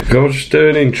Can I just do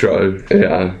an intro?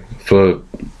 Yeah, for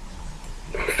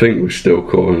I think we're still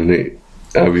calling it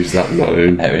How Is That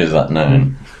Known? How is that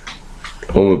known?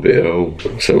 I'm a bit ill,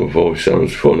 so my voice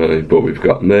sounds funny, but we've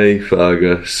got me,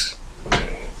 Fergus,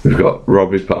 we've got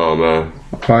Robbie Palmer,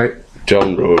 Right.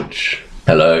 John Rudge,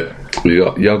 Hello. we've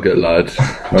got Yogurt Lad,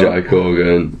 Jake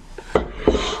Horgan,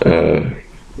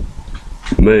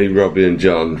 me, Robbie and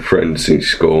John, friends since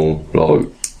school. Like,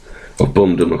 I've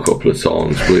bummed them a couple of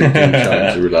times, but it didn't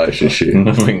change the relationship.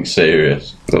 Nothing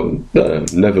serious.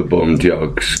 Never bummed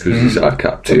Yogs because he's our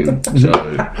captain, so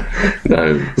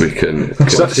now we can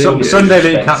continue. Sunday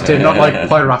league captain, not like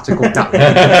piratical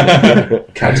captain.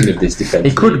 Captain of this defence.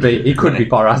 He could be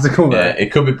piratical though. Yeah,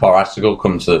 it could be piratical.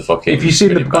 Come to the fucking. If you see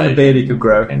the kind of beard he could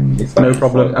grow, no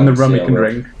problem, and the rum he can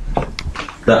drink.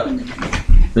 That,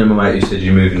 me and my mate who said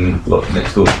you're moving like,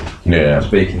 next door. Yeah. I'm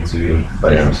speaking to him,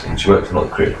 and she works in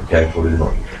like critical care for him,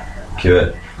 like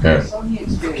QA.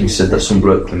 Yeah. He said that some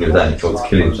bloke when he was there and he tried to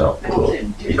kill himself, but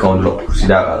like, he kind of like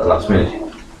pussied out at the last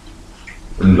minute.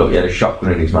 And like, he had a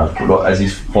shotgun in his mouth, but like, as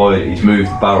he's fired, he's moved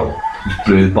the barrel, he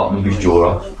blew the bottom of his jaw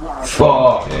off.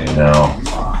 Fuck! No.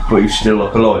 But he's still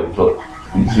like alive,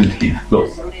 because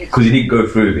he didn't go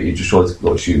through it, he just tried to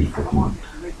like shoot his fucking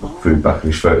food back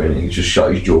in his throat and he just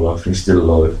shot his jaw off and he's still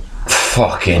alive.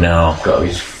 Fucking hell. God,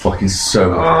 he's fucking so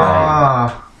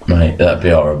much Mate, that'd be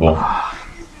horrible.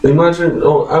 Imagine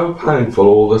how painful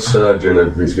all the surgery and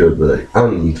everything's going to be,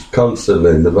 and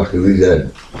constantly in the back of his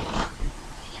head.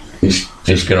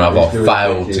 He's gonna have a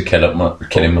failed to kill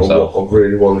himself. I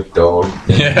really want it gone.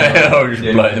 Yeah, I'll just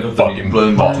blow the fucking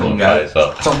bottom face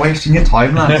up. Stop wasting your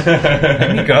time, lad.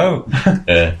 Let me go.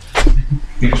 Yeah.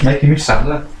 You're just making me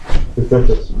sadder.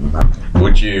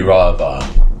 Would you rather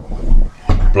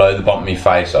blow the bottom of your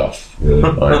face off? Yeah.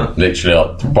 Like, literally,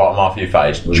 like, the bottom half of your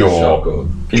face, jaw.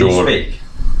 Can you speak?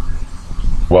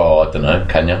 Well, I don't know.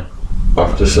 Can you?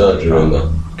 After surgery and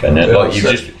that. Can you? Like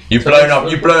you've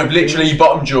blown literally your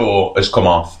bottom jaw has come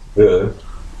off. Yeah.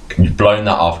 You've blown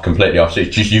that off completely off. So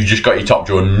it's just you've just got your top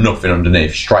jaw and nothing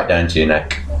underneath, straight down to your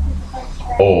neck.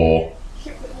 Or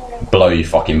blow your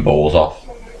fucking balls off.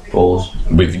 Balls.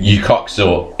 With your cock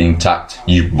still intact,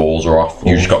 your balls are off.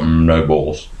 You just got no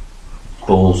balls.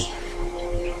 Balls.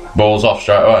 Balls off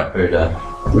straight away. Very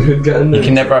down. We could get You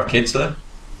can never have kids though.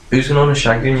 Who's going on a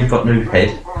shag when you've got no head?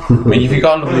 I mean, if you've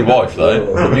got a lovely wife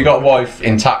though, if you've got a wife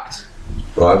intact,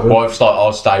 wife's like,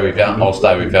 I'll stay with you, I'll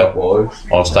stay with you,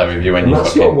 I'll stay with you when you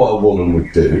That's not what a woman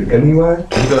would do anyway.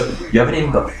 You haven't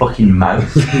even got a fucking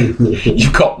mouth.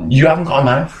 You haven't got a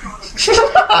mouth.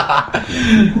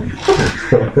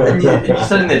 And you're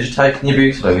sitting there just taking your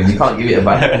boots away and you can't give it a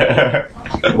back.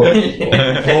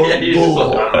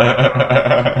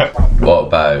 What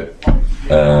about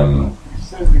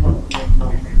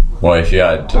what if you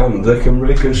had? And they can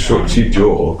reconstruct your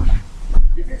jaw.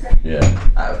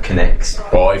 Yeah. Out of connects.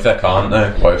 What if they can't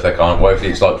though? What if they can't? What if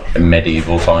it's like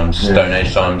medieval times, Stone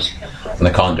Age times, and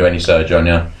they can't do any surgery on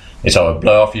you? It's either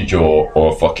blow off your jaw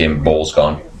or a fucking balls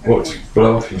gone. What?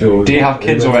 Blow off your jaw? Do you have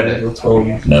kids already?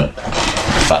 No.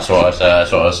 That's what I said.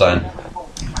 That's what I was saying.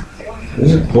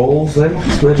 Is it balls then?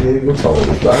 It's medieval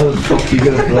times. How the fuck are you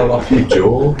going to blow off your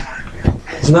jaw?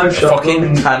 There's no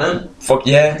Fucking cannon. Fuck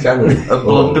yeah. Cannon. A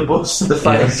blunderbuss to the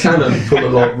face. Cannon full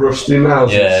of like rusty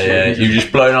nails. Yeah. You've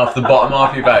just blown off the bottom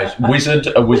half of your face.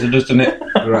 A wizard has done it.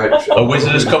 Right. A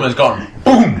wizard has come and has gone.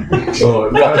 Boom. Oh,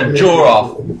 Fucking jaw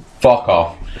off. Fuck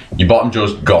off. Your bottom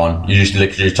jaw's gone. You just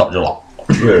lick your top jaw.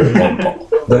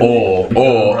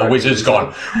 Or a wizard's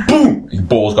gone. Boom. Your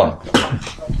ball's gone.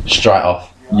 Straight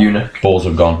off. Eunuch. Balls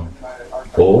have gone.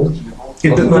 Balls?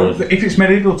 If it's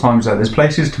medieval times though, there's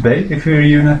places to be if you're a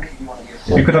eunuch.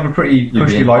 You could have a pretty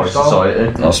cushy lifestyle.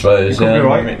 Society. I suppose, Could be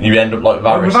right. You end up like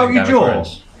Varys. Without in your Game of jaw?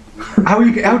 Thrones.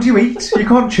 How do you eat? You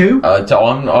can't chew. I'm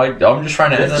just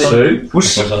trying to end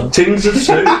Soup? Tins of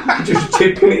soup? Just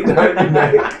tipping it down your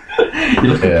neck.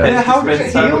 Yeah, how does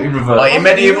it heal? Like in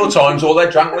medieval times, all they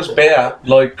drank was beer,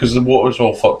 like because the water was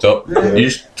all fucked up. Yeah. You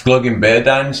just plugging beer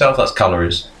down yourself. That's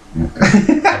calories.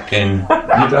 Fucking. You'd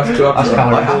have to have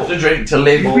I have to drink to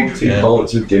live. 40 Yeah.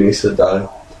 pints of Guinness a day.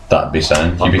 That'd be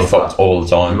sane. You'd be love fucked that. all the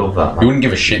time. Love that, man. You wouldn't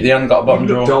give a shit. They hadn't got a bottom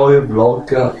You'd jaw. die of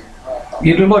vodka.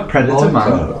 You look like Predator,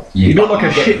 man. You look like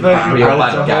a shit version of Real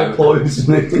bad Predator. gout.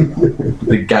 Poisoning.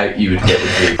 The gout you would get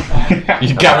with you.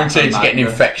 You're guaranteed to get an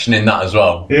infection in that as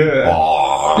well. Yeah.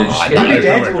 Oh, You'd just I get know. You'd be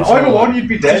dead. Either one, you'd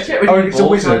be dead. Just get rid Oh, of it's your a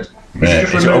balls, wizard. Yeah,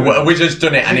 Just remove a wizard's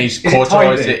done it and he's Is it cauterised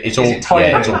tiny? it. It's Is all it tiny?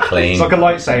 yeah, it's all clean. It's like a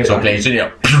lightsaber. It's all clean.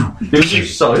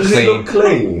 It's only Does it look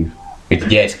clean?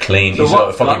 yeah, it's clean. So It's what-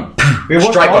 like fucking Yeah, what's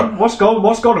straight gone? on. What's gone?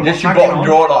 What's gone? And Just what's your hanging bottom on?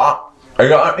 jaw like that. You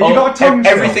got got a tongue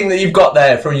still? everything that you've got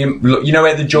there from you. Look, you know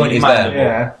where the joint is there.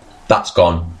 Yeah. That's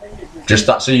gone. Just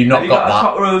that. So you've not Have you got got a that.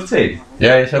 top row of teeth?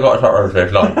 Yeah, you still got a top row of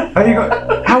teeth. Like Have you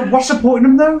got? How? What's supporting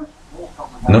them though?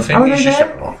 nothing. How are You they just,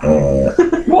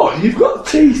 there? What? You've got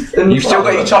teeth. In the you've still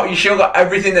got your bottom? top. You still got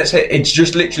everything that's hit. It's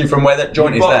just literally from where that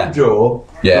joint is Bottom there. jaw.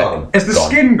 Yeah. Gone. Is the Gone.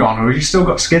 skin gone, or have you still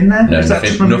got skin there? No, Is that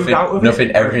just nothing. removed out of Nothing.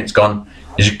 it? Everything's gone.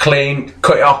 You just clean.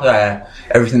 Cut it off there.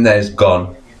 Everything there's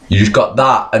gone. You just got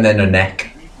that, and then a neck,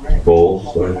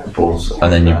 Balls. Sorry. Balls.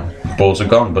 and then your balls are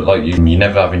gone. But like you're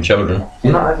never having children.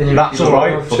 You're not having That's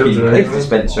alright. Fucking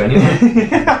dispenser anyway.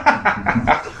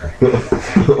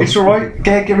 It's alright.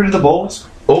 Get rid of the balls.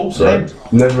 Also,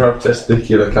 never have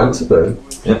testicular cancer though.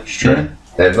 Yeah.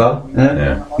 Ever.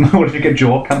 Yeah. What if you get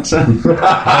jaw cancer?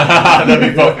 That'd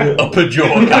be fucking upper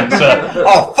jaw cancer.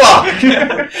 Oh fuck!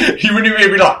 You wouldn't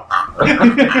even be like.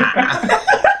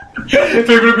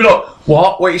 People would be like,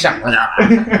 "What? What are you saying?"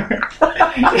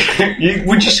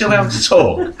 Would you still be able to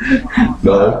talk?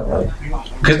 No.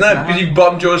 Because your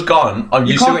bottom jaw's gone.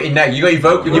 You still got your neck. You got your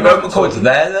vocal cords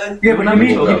there then. Yeah, but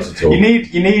you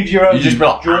need your own You just be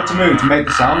like- jaw to move to make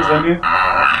the sounds, don't you?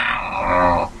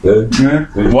 Yeah.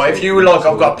 Yeah. What if you were like,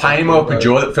 I've got a pain in my upper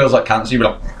jaw that feels like cancer? You'd be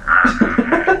like,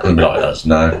 I'd be like, that's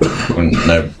no,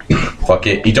 fuck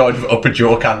it. He died of upper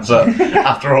jaw cancer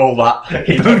after all that.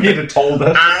 If only you'd have told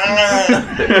us.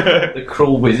 The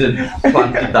cruel wizard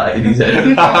planted that in his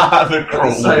head. The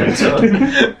cruel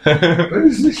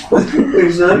Who's this fucking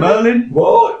wizard? Merlin?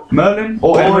 What? Merlin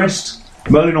or Emerist?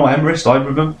 Merlin or Emerist, either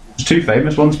of them. There's two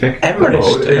famous ones, pick.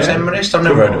 Emerist? Who's Yeah. Emerist? I've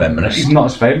never heard of Emerist. He's not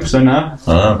as famous, so no.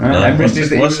 Oh, no. Emerist is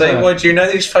the What's he was, that? What do you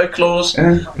know these folklores?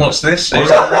 What's this? Who's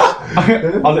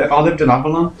I lived in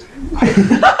Avalon.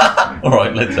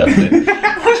 Alright, let's have it.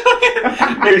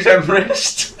 Who's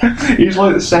Emerist? He's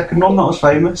like the second one that was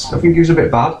famous. I think he was a bit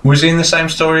bad. Was he in the same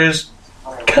story as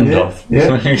Gandalf?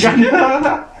 Yeah.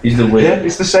 He's the Yeah, weird,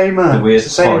 it's the same. the weird it's the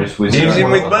same. forest wizard. He was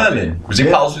in with Merlin. Was he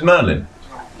Yeah. pals with Merlin?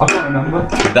 I can't remember.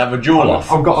 Did they have a duel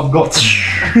off? I've got.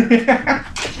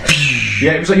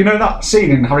 Yeah, it was like, you know that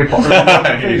scene in Harry Potter.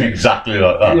 Exactly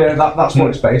like that. Yeah, that's what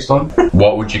it's based on.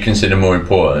 What would you consider more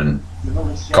important?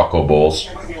 Cock or balls?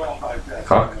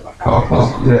 Cock.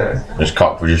 Yeah. Just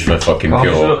cock for just for fucking Just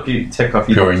pure. look, you take off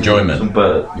your pure boxers, enjoyment. Some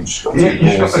bird.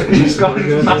 He's got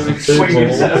a massive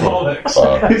swinging set of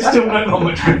bollocks. It's still not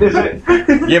much good, is it?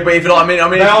 Yeah, but if like, I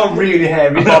mean, They are really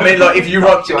hairy. I mean, like if you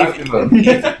rocked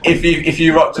if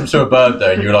you rocked him to a bird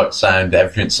though, and you were like sound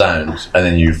everything sounds, and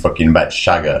then you fucking about to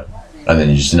shag her, and then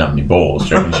you just didn't have any balls,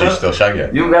 do you reckon she'd still shag her?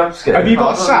 You won't be able to get Have you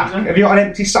got a sack? Have you got an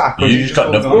empty sack? Or You is it just got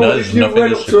all nothing. gone? No, Well, there's if you nothing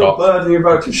went that's up to a cock. bird and you're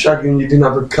about to shag and you didn't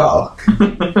have a cock, what do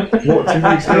you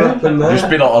think's going to happen Just there?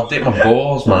 be like, I'll dip my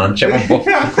balls, man. Check my balls.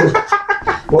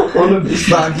 What kind of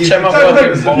bag you Check my No,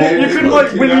 fucking balls. you couldn't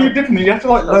like when you dip them, you have to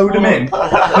like load them in, pull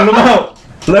them out,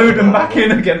 load them back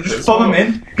in again, just throw them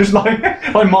in, just like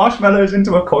marshmallows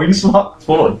into a coin slot. It's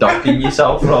more like docking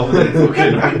yourself rather than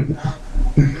fucking.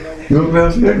 You won't be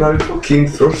able to get no fucking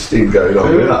thrusting going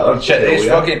on with that. Check this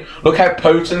fucking. Look how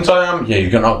potent I am. Yeah,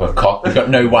 you've got a cock. You've got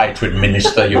no way to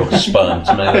administer your sperm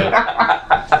to me.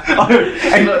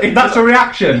 And if that's a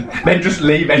reaction, then just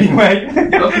leave anyway,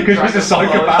 because he's a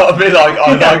psychopath. I'll be like,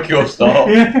 I like your style.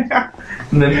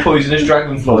 And then poisonous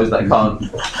dragonflies that can't.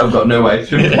 I've got no way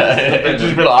to. Yeah, it'd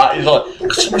just be like that. He's like,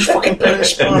 got so much fucking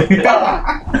penis sperm.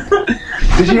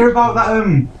 Did you hear about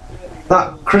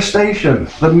that crustacean,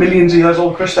 the millions of years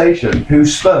old crustacean,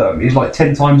 whose sperm is like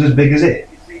 10 times as big as it?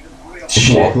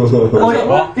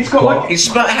 Like, it's got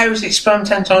like. How is it sperm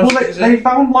 10 times? Well, they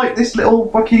found like this little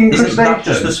fucking Isn't that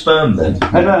just crustacean. the sperm then?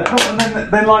 And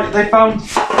then they found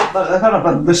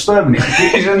the sperm in it.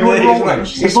 If you unroll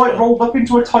it, it's like rolled up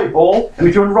into a tight ball, and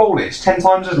if you unroll it, it's 10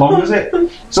 times as long as it.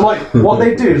 So like, what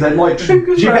they do is they like just jib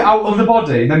it out of the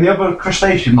body, and then the other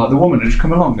crustacean, like the woman, would just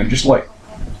come along and just like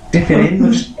dip it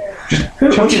in, just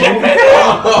chuck it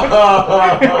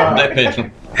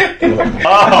in.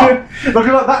 Oh. Look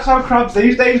at that, that's how crabs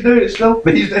these days do it still.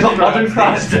 These days, not modern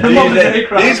crabs.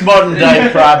 These modern day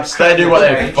crabs, they do what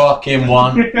they fucking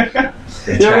want. Yeah,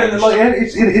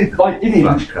 it's like in him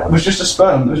was just a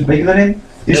sperm that was bigger than him.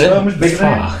 His sperm was bigger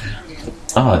than him.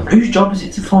 Oh, Whose job is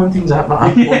it to find things out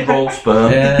like that? Unroll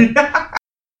sperm. yeah.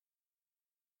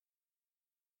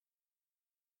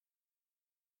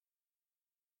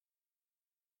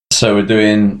 So we're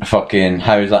doing fucking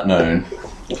how is that known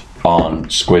on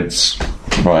squids,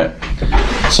 right?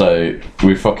 So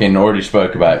we fucking already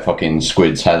spoke about fucking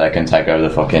squids, how they can take over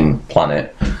the fucking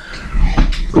planet.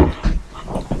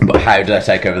 But how do they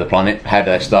take over the planet? How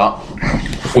do they start?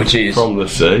 Which is From the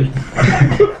sea.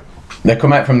 they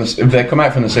come out from the sea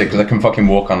because they can fucking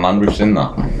walk on land. We've seen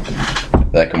that.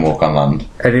 they can walk on land.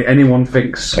 Anyone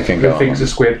thinks They can who go thinks on. a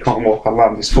squid can't walk on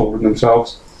land is fooling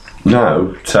themselves.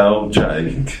 Now, tell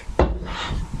Jake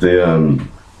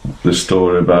the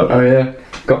story about. Oh yeah,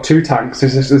 got 2 tanks.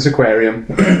 This aquarium.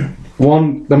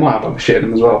 One, they might have other shit in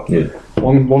them as well. Yeah.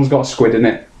 One's got a squid in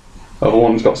it. Other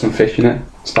one's got some fish in it.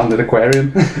 Standard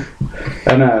aquarium.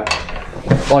 And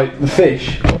like the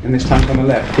fish in this tank on the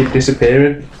left keep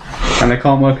disappearing, and they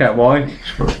can't work out why.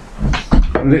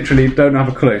 Literally don't have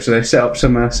a clue. So they set up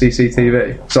some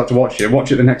CCTV, start to watch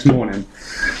it the next morning.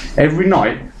 Every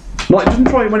night, like, it doesn't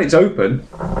try it when it's open.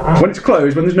 When it's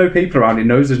closed, when there's no people around, he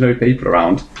knows there's no people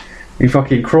around. He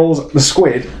fucking crawls. The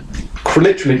squid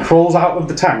literally crawls out of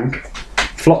the tank,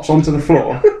 flops onto the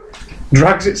floor,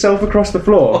 drags itself across the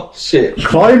floor, Oh, shit.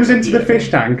 climbs into the fish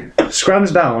tank,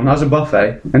 scrams down, has a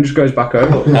buffet, and just goes back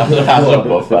over. As a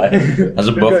buffet. As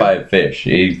a buffet of fish,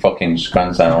 he fucking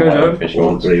scrams down on whatever fish he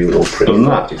wants. Done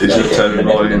that. It's a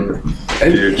terrifying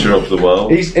future of the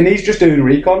world. He's just doing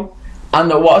recon. And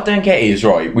what I don't get is,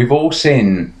 right, we've all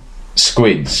seen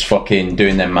squids fucking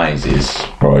doing their mazes,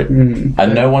 right? And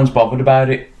no one's bothered about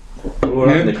it. No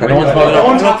one's bothered. No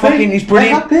one's Like, happy. fucking, it's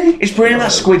brilliant. They're happy. It's brilliant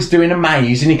that squid's doing a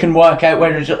maze and he can work out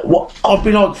where it's. What? I'd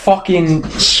be like fucking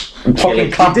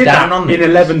clamp Did down that on in these.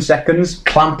 11 seconds.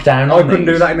 Clamp down I on couldn't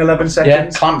these. do that in 11 Yeah,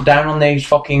 seconds. clamp down on these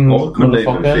fucking I couldn't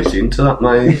even motherfuckers. fit into that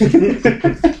maze.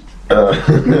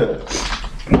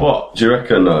 What do you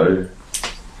reckon, though?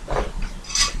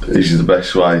 Is the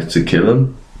best way to kill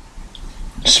them?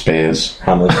 Spears.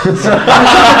 Hammers.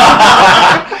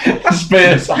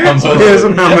 Spears. Hammers. Spears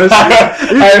and hammers.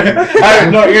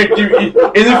 No,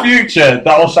 in the future,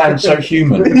 that will sound so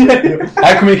human.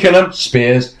 How can we kill them?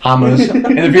 Spears, hammers. In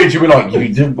the future, we're like,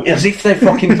 as if they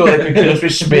fucking thought they could kill us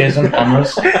with spears and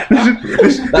hammers.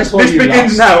 This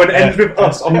begins now and ends with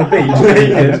us on the beach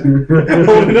naked,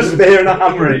 holding a spear and a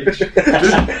hammer each,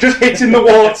 just hitting the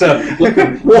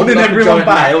water, warning everyone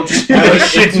back.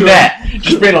 Shit net.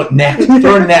 Just being like, net.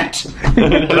 Throw a net. Do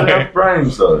they have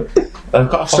brains, though? They've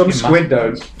got a Some fucking squid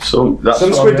don't. That's Some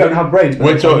what squid I don't mean. have brains. but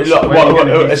We're they talking,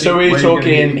 can- so we're Where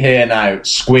talking you here now,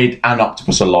 squid and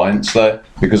octopus alliance though,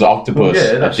 because octopus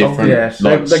Yeah, are that's different. Yeah,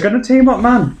 they're going to team up,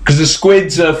 man. Because the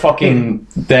squids are fucking,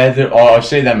 I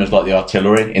see them as like the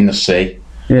artillery in the sea.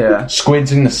 Yeah.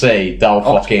 Squids in the sea, they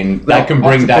can bring down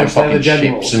octopus, they're the fucking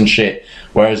generals. ships and shit.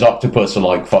 Whereas octopus are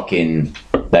like fucking,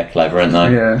 they're clever, aren't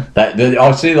they? Yeah.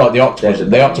 I see like the octopus. They're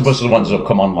the The octopus are the ones that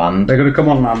come on land. They're going to come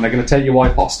on land. They're going to take your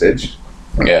wife hostage.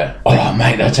 Yeah. Oh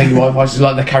mate, they'll take you what advice is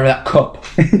like they carry that cup.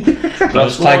 They'll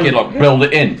just take it, like build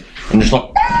it in, and just like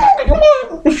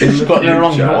just got there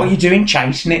along. future. What are you doing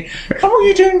chasing it? What are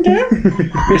you doing,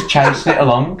 dude? Just chasing it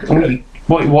along.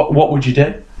 What would you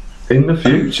do? In the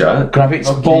future, Grab its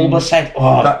bulbous head.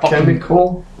 Oh, that fucking-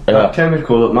 chemical, Yeah. that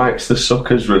chemical that makes the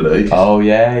suckers release. Oh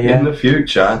yeah, In yeah. the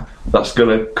future, that's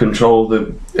going to control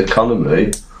the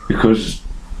economy because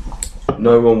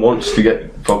no one wants to get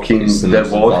fucking It's the their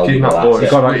most wife kidnapped valuable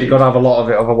by a You got to have a lot of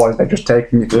it, otherwise they're just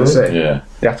taking you to the sea. Yeah.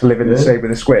 You have to live in the Yeah. sea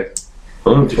with a squid.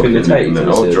 I'm Do you think they take it to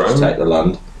the I'll sea, drown. just take the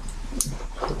land?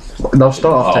 They'll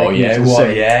start off Oh taking you yeah, to the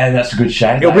sea. yeah, that's a good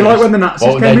shout. It'll be that like is. when the Nazis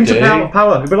What would came they into do?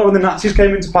 power. It'll be like when the Nazis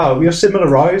came into power. We are similar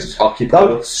rise.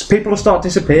 Occupy. People will start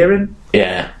disappearing.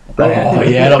 Yeah. Oh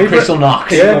yeah, like People- Crystal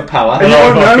Knox. Yeah. Power. And you Hello,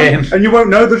 won't know. fucking- And you won't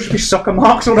know. There'll just be sucker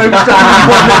marks all over. No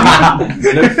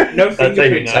That's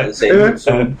fingerprints how at you the same.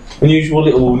 Some unusual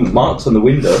little marks on the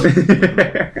window.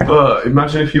 But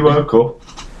imagine if you woke up.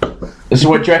 So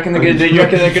what do you reckon they're going to do? Do you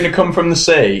reckon they're going to come from the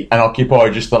sea and occupy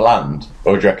just the land,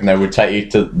 or do you reckon they would take you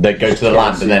to? They go to the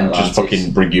land and then just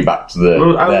fucking bring you back to the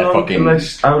Well, their how fucking.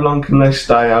 long can they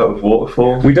stay out of water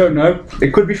for? We don't know.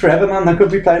 It could be forever, man. They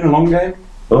could be playing a long game.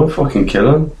 I'll fucking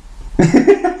kill them.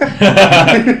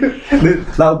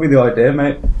 That'll be the idea,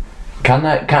 mate. Can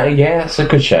they? Yeah, that's a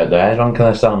good shout there. How long can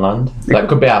they stay on land? That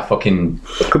could be our fucking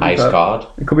Could be ace per- card.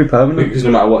 It could be permanent. Because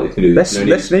no matter what you can do, They're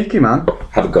sneaky, man.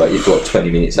 have a go at you for what, 20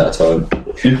 minutes at a time.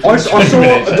 I saw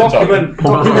a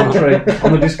documentary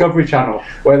on the Discovery Channel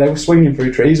where they were swinging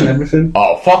through trees and everything.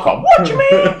 Oh fuck off! What do you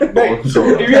mean? Mate,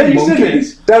 have you seen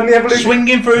it? Down the evolution.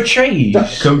 Swinging through trees?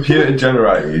 Computer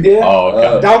generated. Yeah. Oh,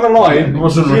 okay. Down the line. It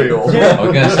wasn't real. Yeah. I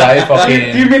was gonna say A few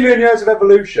fucking. million years of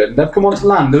evolution, they've come onto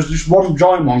land. There's just one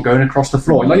giant one going across the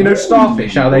floor. Like, you know,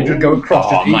 starfish, how they just go across.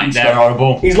 Oh just eating mate, they're stuff.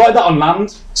 horrible. He's like that on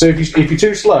land. So if you're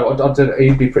too slow,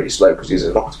 he'd be pretty slow because he's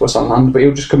an octopus on land. But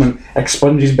he'll just come and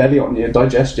expunge his belly on you and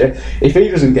digest you. If he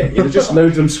doesn't get you, there's just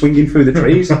loads of them swinging through the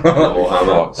trees. Claw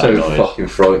hammer. So noise. fucking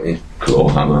frightening. Claw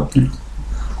hammer.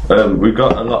 We've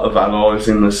got a lot of allies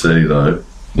in the sea though.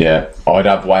 Yeah, I'd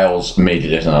have whales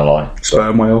immediately, isn't a lie.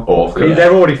 Sperm whale. Orca.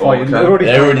 They're already fighting. Orca.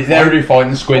 They're They're already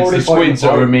fighting the squids. Already The squids fighting the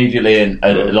are fight. immediately in,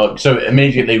 like, so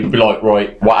immediately we'd be like,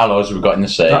 right, what allies have we got in the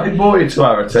sea? That'd brought you to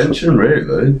our attention,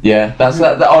 really. Yeah,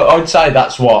 I'd say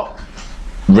that's what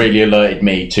really alerted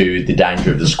me to the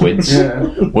danger of the squids. Yeah.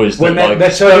 Was When that, like,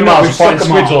 they're sperm turning up whales with are fighting sucker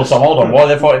squids all the marks. time. Hold on, why are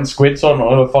they fighting squids on?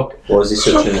 Oh, fuck. Or is this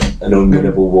such an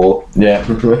unwinnable war? Yeah.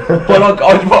 But like,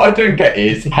 what I don't get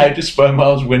is, how do sperm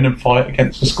whales win and fight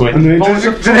against the squid? And they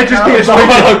just be a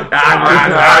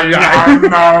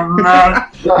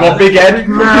What big head?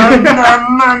 Do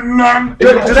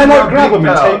they like grab them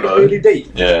and take it really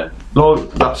deep? Yeah. No,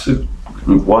 that's a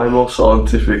way more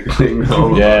scientific thing. than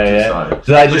I'm Yeah, about to yeah. say.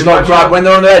 So they just like grab when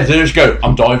they're on their heads, they just go,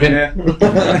 I'm diving. Yeah.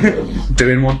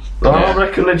 Doing one. I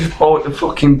reckon they just bite the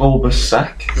fucking bulbous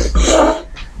sack.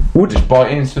 Just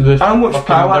bite into the. How much fucking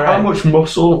power, their how head. much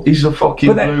muscle is a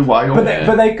fucking blue whale? But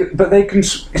they can.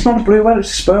 It's not a blue whale. It's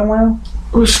a sperm whale.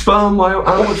 A sperm whale?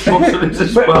 How much muscle is a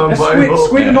sperm A whale?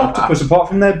 squid and octopus, apart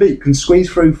from their beak, can squeeze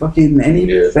through fucking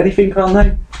anything, can't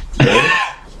they?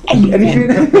 Anything.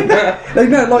 They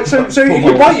know, like so. So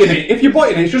if you're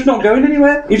biting it, it's just not going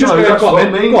anywhere. You just No, go, that's go what I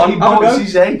on, mean. go on, He have a bites go.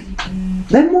 his head.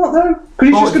 Then what though? Because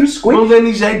he's just going to squeeze. Well, then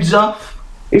his head's off.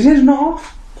 His head's not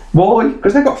off. Why?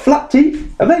 Because they've got flat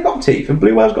teeth. Have they got teeth? Have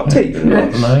blue whales got teeth? I don't know,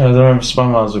 I don't know if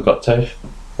sperm whales have got teeth.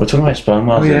 We're talking about sperm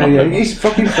whales. Oh, they're yeah, not yeah. blue He's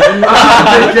fucking friendly.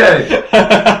 Okay.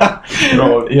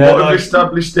 Right, Yeah, what like- have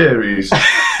established theories?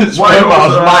 whales. Sperm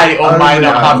whales may or may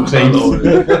not have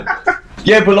teeth.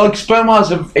 Yeah, but like sperm whales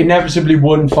have inevitably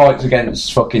won fights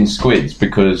against fucking squids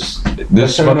because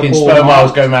there's They're fucking throwing the sperm ball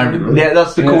whales go around. Yeah,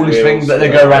 that's the coolest yeah, thing that they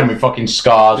go around with fucking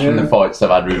scars from the fights they've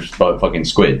had with like, fucking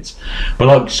squids. But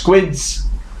like squids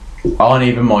aren't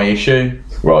even my issue,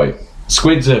 right?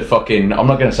 Squids are fucking. I'm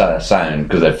not going to say they're sound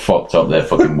because they're fucked up. They're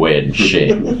fucking weird and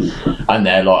shit. And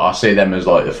they're like, I see them as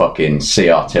like the fucking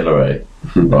sea artillery,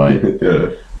 right? Yeah.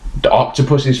 The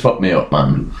octopuses fuck me up,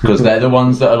 man, because they're the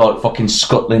ones that are like fucking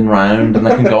scuttling round and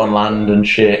they can go on land and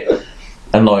shit,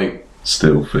 and like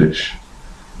Still fish.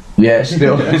 yeah,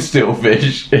 still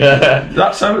fish. Yeah,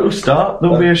 That's how it'll start.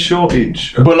 There'll be a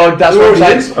shortage. but like that's what I'm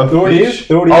saying. Of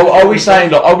fish. Are we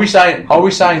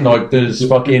saying like there's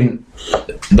fucking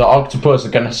the octopus are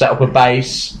going to set up a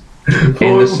base in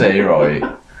the sea, right?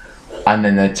 And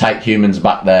then they take humans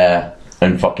back there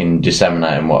and fucking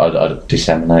disseminate them. What?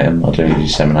 Disseminate them? I don't know,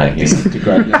 disseminate humans.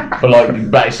 But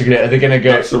like, basically, are they going to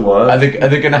go? That's the word. Are they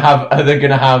going to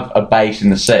have a base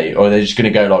in the sea, or are they just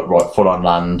going to go like right full on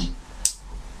land?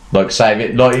 Like save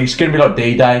it. Like it's going to be like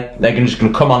D-Day. They're just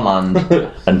going to come on land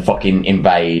and fucking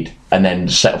invade, and then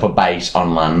set up a base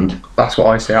on land. That's what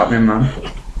I see happening, man.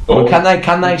 Well,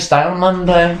 can they stay on land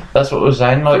there? That's what we're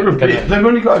saying. Like, They've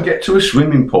only got to get to a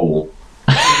swimming pool.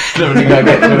 they're only going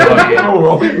to get to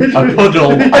like, a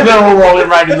puddle, and they're all rolling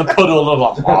around in the puddle. And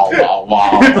like, wow, wow,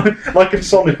 wow. Like in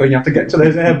Sonic when you have to get to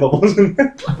those air bubbles and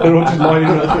they're all just lining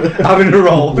up, having a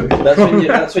roll.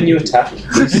 That's when you attack.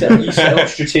 You set up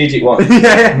strategic ones.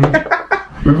 Yeah.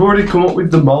 We've already come up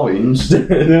with the mines.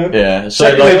 Yeah. So So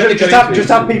like, just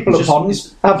have people at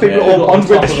ponds. Have people Yeah. at all ponds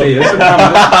with spears and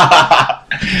hammers.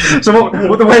 So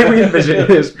what the way we envision it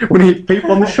is we need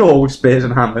people on the shore with spears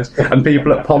and hammers and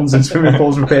people at ponds and swimming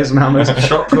pools with spears and hammers.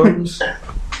 Shotguns.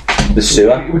 The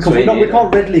sewer. We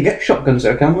can't readily get shotguns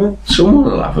though, can we? Someone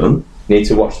will have them. Need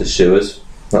to watch the sewers.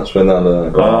 That's when they'll.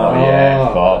 oh yeah,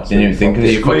 fuck. Didn't even think of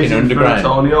the fucking Squeezing through underground.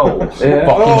 tiny holes. Yeah.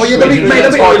 Fucking Oh, yeah, squeezing they'll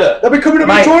through the toilet. be coming up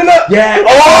Mate. the toilet. Yeah.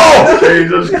 Oh!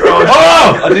 Jesus Christ.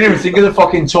 Oh! I didn't even think of the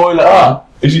fucking toilet.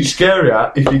 Is it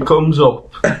scarier if he comes up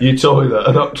your toilet,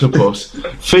 an octopus,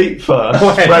 feet first,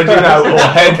 spreading out, or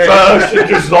head first, and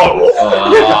just like,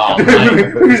 Oh,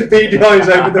 mate. With his beady eyes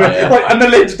over the like, and the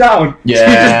lid's down.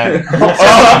 Yeah.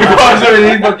 Oh, because of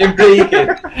his fucking peeking.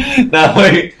 No,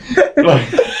 like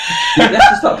Let's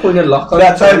just start putting a lock on.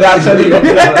 that's how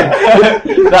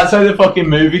the fucking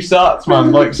movie starts,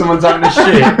 man. Like someone's having a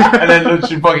shit, and then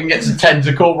she fucking gets a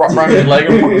tentacle wrapped around his leg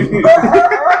and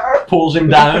pulls him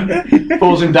down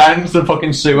into the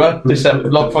fucking sewer,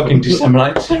 like fucking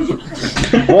disseminates him.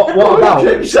 What about?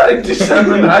 keep saying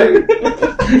disseminate.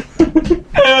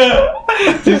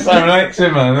 Disseminates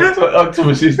him, man. That's what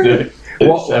octopuses do.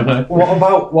 Disseminate. What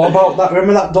about that?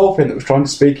 Remember that dolphin that was trying to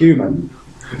speak human?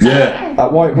 Yeah.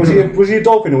 That white was he a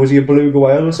dolphin or was he a beluga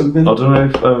whale or something? I don't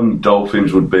know if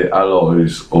dolphins would be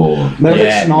allies or. No, they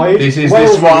Yeah, snide. this is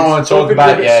Whales what I want to talk dolphins about.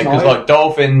 are a bit Yeah, because snide. like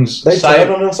dolphins They say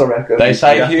turn on us, I reckon. they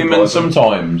save have to humans buy them.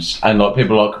 sometimes, and like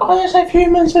people are like, oh, they save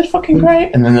humans, that's fucking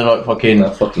great, and then they're like fucking They're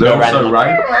go around also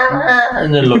right.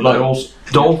 and they look They like also,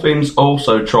 Dolphins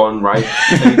also try and rape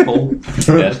people.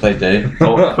 Yes, they do.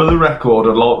 Oh, for the record,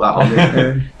 I'd like that on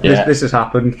it. Yeah. This has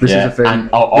happened. This is a thing. And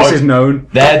this is known.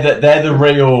 They're the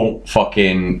real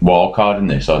fucking wild card in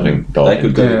this. I think. They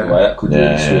could go Yeah. either way. That could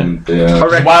Yeah, swim. I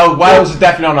reckon- Wales is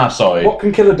definitely on our side. What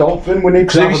can kill a dolphin? We need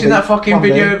to Have you seen that fucking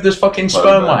video of this fucking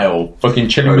sperm whale fucking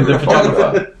chilling with the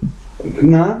photographer?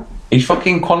 No. He's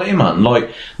fucking quality, man.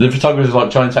 Like, the photographer's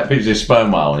like trying to take pictures of his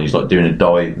sperm whale and he's like doing a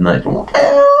dive and then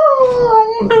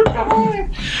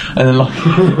and then like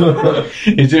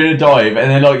he's doing a dive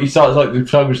and then like he starts like the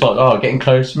photographer's like, oh, getting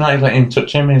close to him. He's like him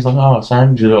touch him and he's like, oh,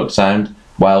 sound, you look sound.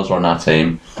 Wales are on our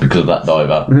team because of that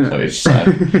diver, so it's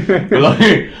sad.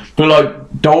 but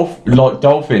like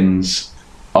dolphins,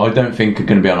 I don't think are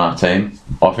going to be on our team.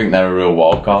 I think they're a real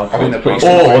wild card. I think they're pretty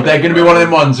Or they're going to be one of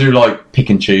them ones who like pick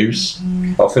and choose.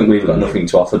 I think we've got nothing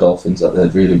to offer Dolphins that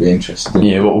they'd really be interested in.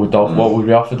 Yeah, what would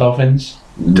we offer Dolphins?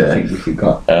 I think we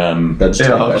got. That's Yeah,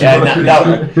 they'll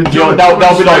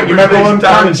be like, you remember when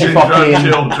cans you fucking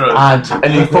children. had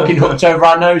and you fucking hooked over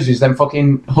our noses, them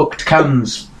fucking hooked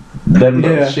cans, them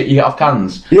Yeah. shit you get off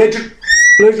cans. Yeah, just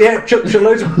chuck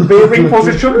loads of beer ring balls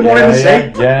and chuck them all in the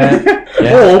sea. Yeah.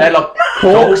 Or They're like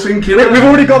corks. We've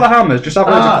already got the hammers. Just have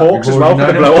loads of corks as well for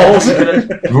the blowholes.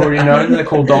 We've already known they're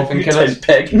called dolphin killers.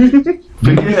 Peg.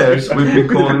 For years, we've been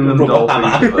calling them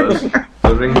dolphin killers.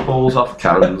 The ring falls off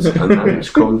cans, and then it's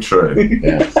come true.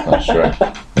 Yeah, that's true.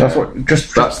 That's what.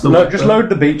 Just That's the just load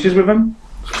the beaches with them.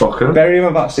 Fucker. Bury them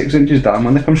about 6 inches down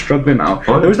when they come struggling out.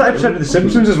 There was that episode of The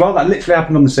Simpsons as well that literally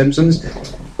happened on The Simpsons.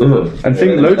 And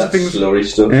loads of things. Slurry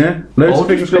stuff. Yeah, loads I'll of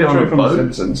things just be come on through a from The boat.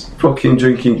 Simpsons. Fucking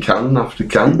drinking can after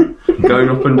can, going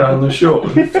up and down the shore.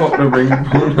 Fuck the ring.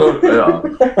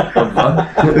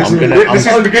 This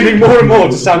is beginning more and more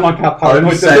to sound like our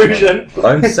paranoid delusion.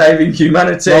 I'm saving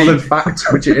humanity. Rather than fact,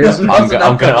 which it is. I'm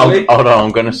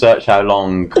going to search how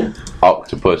long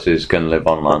octopuses can live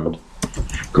on land.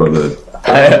 Good.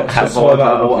 Survive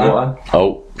out of water.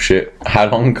 Oh shit! How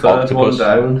long Third one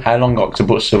down. How long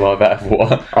octopus survive out of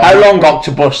water? How long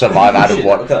octopus survive out of Look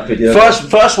water? at that video.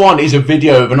 First one is a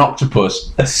video of an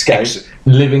octopus Escape.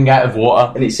 living out of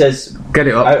water. And it says Get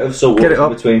it out up. of salt Get it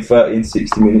water up. between 30 and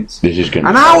 60 minutes. This is gonna.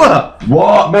 An hour!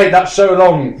 What? Mate, that's so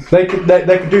long. They could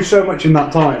do so much in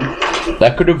that time.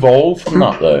 That could evolve from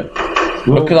that though.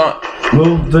 Look at that.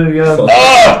 Will the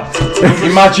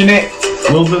Imagine it.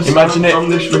 imagine it. on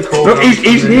this record? Look,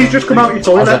 he's just come out your I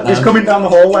don't toilet. know. He's coming down the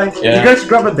hallway. Yeah. You go to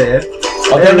grab a beer.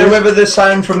 I don't know whether the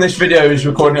sound from this video is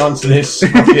recording onto this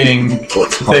fucking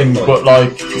thing, but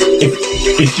like,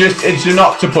 it's an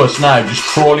octopus now just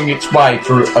crawling its way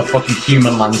through a fucking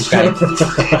human landscape.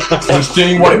 And it's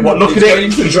doing what it wants. Look at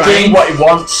it, it's doing what it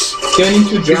wants. Going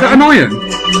into a Is that an iron?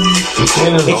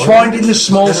 It's finding the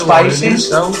small spaces.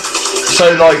 So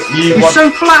like, you He's want.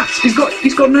 so flat. He's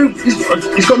got no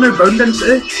bone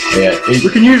density. Yeah, We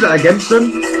can use that against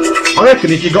them. I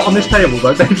reckon if you got on this table,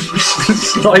 though, they'd just be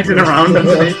sliding around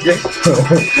underneath you.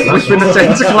 Whispering a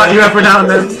tentacle at you every now and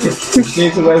then. You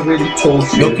need to wear really tall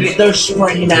shoes. Look at it, they're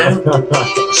spreading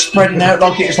out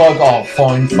like it's like, oh,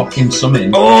 fine fucking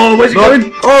something. Oh, where's he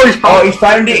going? Oh, he's He's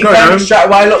found it. He Go found home. it straight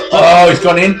away. Look. Oh, he's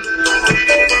gone in.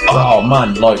 Oh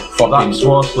man, like fucking. That's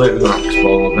why I sleep with an axe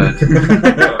ball on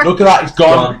it. Look at that. It's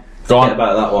gone. Forget Gone.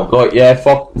 about that one. Like yeah,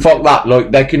 fuck that.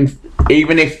 Like they can.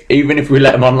 Even if we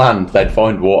let them on land, they'd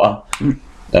find water.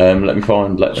 Let me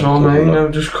find. Do you know what I mean? They'll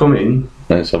just come in.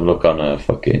 Let's have a look on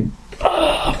fucking.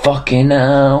 Fucking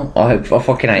hell! I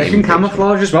fucking hate They can him.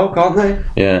 camouflage as well, can't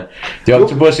they? Yeah, the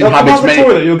octopus They'll come inhabits out the many.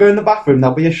 toilet, you'll go in the bathroom,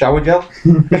 there'll be a shower gel.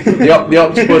 The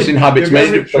octopus inhabits You're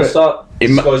many. going They'll start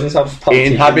disguising themselves as It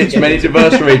politicians. inhabits many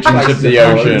diverse regions of the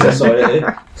ocean, Society.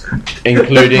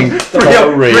 including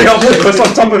coral reefs. Three octopus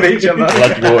on top of each other.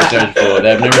 Like water zones for.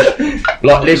 They have numerous.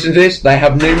 Like, listen to this. They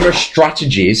have numerous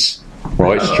strategies.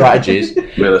 Right, strategies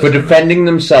for defending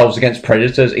themselves against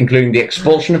predators, including the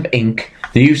expulsion of ink,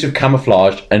 the use of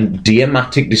camouflage, and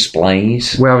diamatic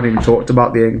displays. We haven't even talked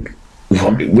about the ink. We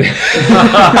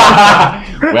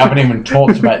haven't even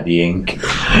talked about the ink.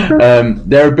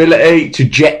 Their ability to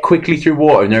jet quickly through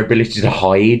water and their ability to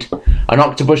hide. An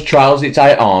octopus trails its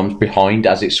eight arms behind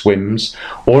as it swims.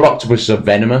 All octopuses are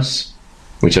venomous,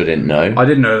 which I didn't know. I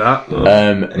didn't know that.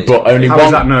 But only How one.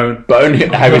 is that known? But only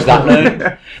how is that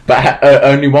known? But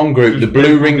only one group, the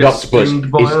blue-ringed octopus,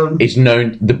 Stinged by them. is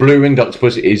known. The blue-ringed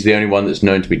octopus is the only one that's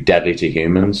known to be deadly to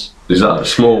humans. Is that a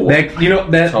small one? They'll be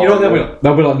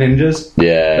like ninjas.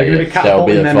 Yeah, They're gonna be they'll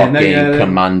be the catapulting them in fucking there, yeah.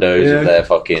 commandos Yeah. of their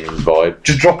fucking vibe.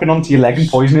 Just dropping onto your leg and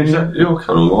poisoning Is you. that your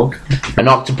catalogue? An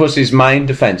octopus's main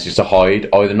defence is to hide,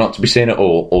 either not to be seen at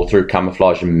all, or through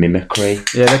camouflage and mimicry.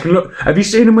 Yeah, they can look. Have you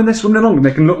seen them when they're swimming along?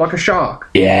 They can look like a shark.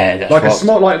 Yeah, that's Like a what-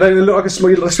 small, like they look like a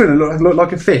small. Swim, they look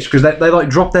like a fish because they like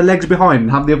drop their legs behind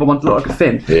and have the other one to look like a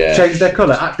fin. Yeah. Change their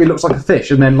colour. Actually, looks like a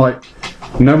fish, and then like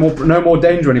no more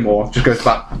danger anymore. Just goes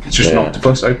back. It's just an Yeah.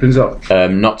 octopus. Opens up.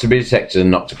 Not to be detected as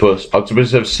an octopus.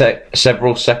 Octopuses have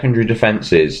several secondary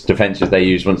defences they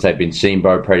use once they've been seen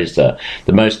by a predator.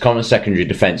 The most common secondary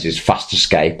defence is fast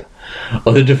escape.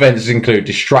 Other defences include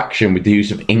distraction with the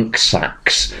use of ink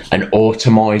sacs and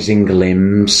automising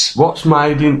limbs. What's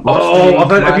made in? What's Oh, the I've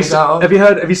heard, made out of?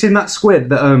 have you seen that squid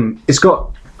that it's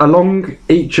got along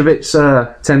each of its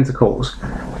tentacles,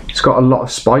 it's got a lot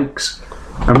of spikes,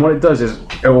 and what it does is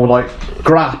it will like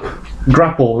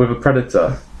grapple with a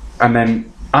predator, and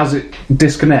then as it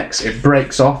disconnects, it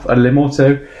breaks off a limb or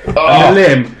two, and the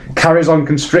limb carries on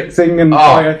constricting and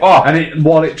and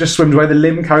while it just swims away, the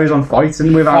limb carries on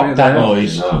fighting without Fuck it that there.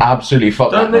 noise. Absolutely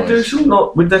fuck Don't that they do noise. something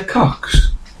like with their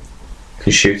cocks?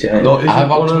 You shoot it. Like, I have isn't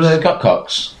one of octopuses their- got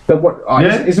cocks. But what,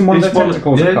 isn't one of their it's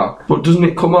tentacles a cock? But doesn't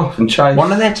it come off and chase?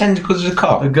 One of their tentacles is a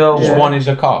cock. The girl- Just Yeah. one is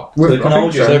a cock. With- they can I think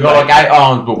hold so. you. So they've got like 8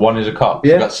 arms, but one is a cock.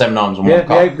 Yeah. They've got 7 arms and Yeah, one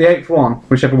cock. the eighth one,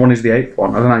 whichever one is the eighth one.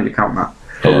 I don't know how you count that.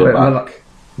 Or But, back. like,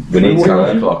 We need to know.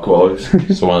 Counterclockwise.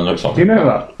 It's the one that looks like. do you know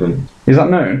that? Mm. Is that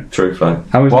known? True fact.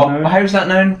 How is What? that known? How's that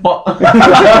known? What? What?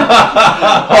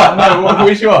 No,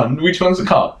 which one? Which one's a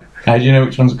cock? How do you know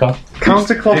which one's a cock? It's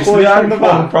the Counterclockwise from the eighth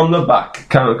one back. from the back.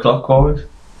 Counterclockwise.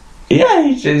 Yeah,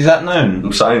 is that known?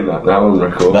 I'm saying that now on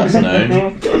record. That's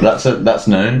known. That's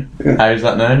known. How is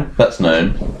that known? That's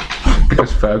known.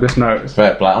 Because Fergus knows.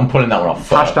 Fair play. I'm pulling that one off.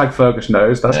 Hashtag Fergus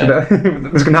knows. That's Yeah. gonna.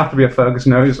 There's gonna have to be a Fergus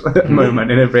knows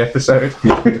moment in every episode.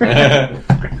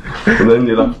 And then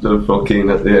you'll have to fucking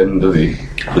at the end of the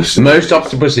Most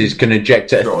octopuses can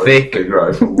eject a thick. figure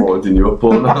out if I'm winding you up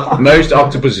or not. Most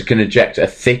octopuses can eject a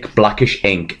thick blackish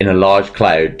ink in a large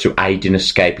cloud to aid in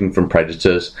escaping from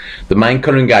predators. The main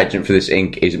colouring agent for this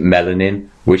ink is melanin,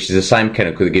 which is the same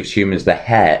chemical that gives humans their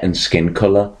hair and skin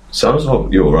colour. Sounds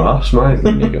like your ass, mate.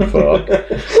 Nigga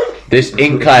fuck. This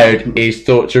ink cloud is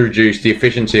thought to reduce the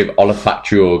efficiency of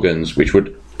olfactory organs, which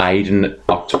would aid an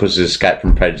octopus's escape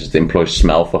from predators that employ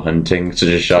smell for hunting. So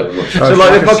just show. So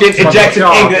like they fucking inject an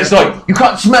ink that's like, you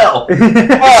can't smell!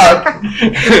 Fuck!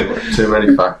 Too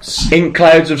many facts. Ink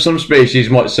clouds of some species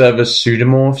might serve as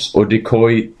pseudomorphs or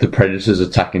decoy the predator's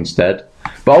attack instead.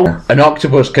 But an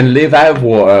octopus can live out of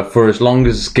water for as long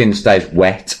as the skin stays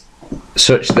wet,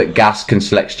 such that gas can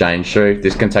still exchange through.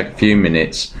 This can take a few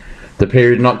minutes. The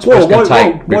period an octopus can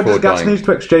take Why before does gas dying. need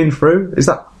to exchange through? Is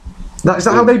that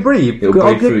how they breathe? It'll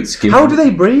breathe through its skin. How do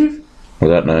they breathe? I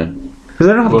don't know. Because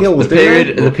they don't have gills. The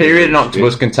do they? period an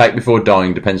octopus can take before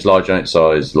dying depends largely on its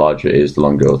size. The larger it is, the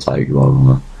longer it'll take. Blah, blah,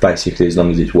 blah. Basically, as long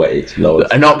as it's wet, it's lower.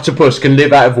 An octopus can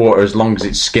live out of water as long as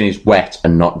its skin is wet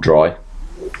and not dry.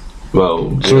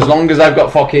 Well, So as long as they've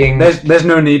got fucking... There's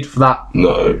no need for that.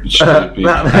 no, it should be.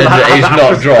 it's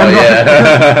not dry,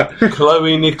 yeah.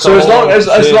 Chloe Nicole.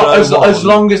 So as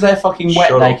long as they're fucking wet,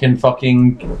 Shut they up. can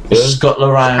fucking scuttle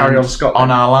around Carry on scuttling.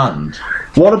 on our land.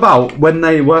 What about when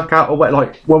they work out a way?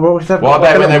 Like, what if they've What got,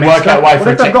 like, about when a they little work out a mister? way What for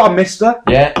if a they've tech- got a mister?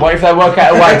 Yeah. What if they work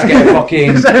out a way to get a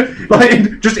fucking? So,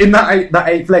 like, just in that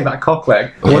eighth leg, that cock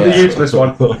leg, or the Yeah. useless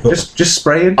one, just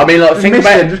spraying. I mean, like, think Mister,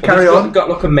 about just carry You've on. got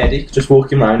like a medic just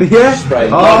walking around. Yeah.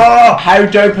 Spraying. Oh, how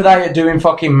dope are they at doing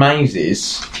fucking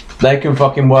mazes? They can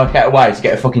fucking work out a way to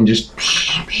get a fucking just.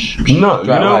 No, you know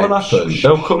Right. what happens?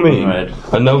 They'll come in Right.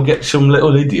 and they'll get some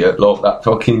little idiot like that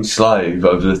fucking slave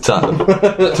over the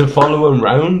tab to follow them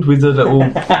round with a little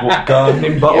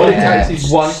gardening bottle. Yeah.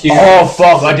 One human. Oh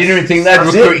fuck! I didn't even think they'd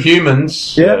That's recruit it.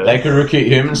 humans. Yeah. They could recruit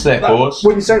humans to their cause.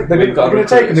 What you say? They're We've got going to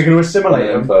take them. They're going to assimilate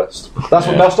them. first. That's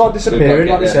what they'll start disappearing.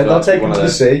 Like I said, they'll take them one to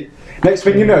of the sea. Next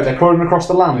thing you know, they're crawling across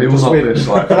the land. It Just was with like this,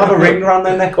 like- they'll have a ring around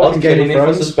their neck like in I'd Game kill him of if I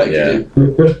Thrones. suspected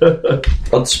him.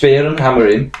 I'd spear and hammer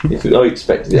him if I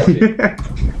expected it.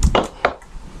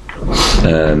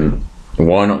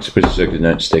 Why not octopuses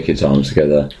don't stick its arms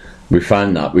together? We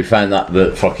found that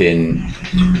the fucking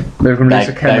They're going to release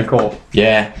a They- chemical.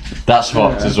 yeah, that's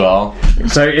fucked as well.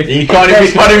 So if You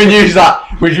can't even use that.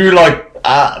 Which you were like,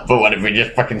 but what if we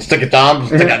just fucking stick its arms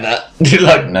together? You're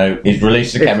like, no, he's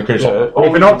released a chemical. It's like,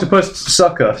 if an octopus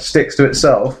sucker sticks to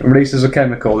itself and releases a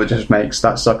chemical that just makes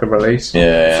that sucker release.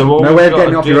 yeah. So all No we've way of got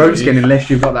getting to off do your own is- skin unless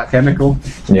you've got that chemical.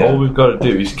 All we've got to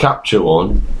do is capture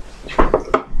one,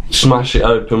 smash it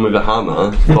open with a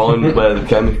hammer, find where the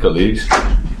chemical is,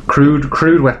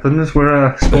 crude weapons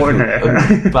were sporting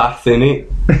here. Bath in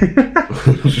it.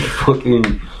 Just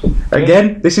fucking.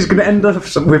 Again, this is going to end up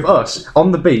with us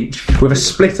on the beach with a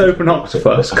split open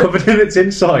octopus covered in its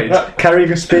inside,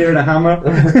 carrying a spear and a hammer.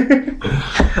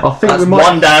 I think That's we might.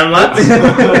 one down, lads.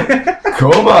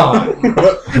 Come on!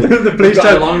 The police Got a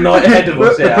turn. long night ahead of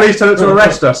us, The yeah. police turn up to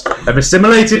arrest us. They've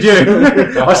assimilated you.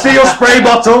 I see your spray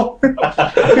bottle. It's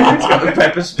got the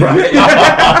pepper spray.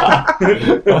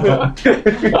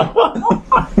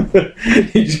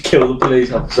 You just kill the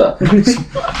police officer.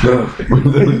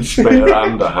 With a spear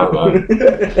and a hammer.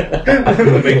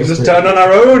 We can just turn on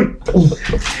our own.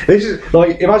 This is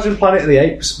like imagine Planet of the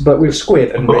Apes, but with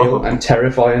squid and real and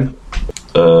terrifying.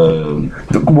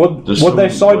 Would they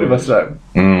side with us though?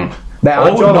 They're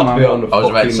I would agile, not be man. on the I was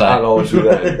about to fucking say. allies with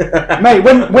them. Mate,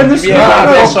 when the squid Yeah,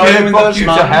 they're Fuck siding you, with fuck us, you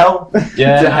man. to hell.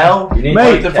 Yeah. To hell. You need Mate,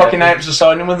 to be The careful. fucking apes are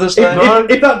siding with us then.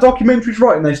 if that documentary's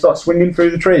right and they start swinging through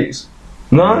the trees,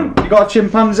 No. you got a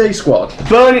chimpanzee squad.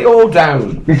 Burn it all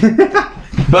down.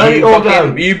 Burn it all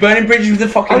down. You burning bridges with the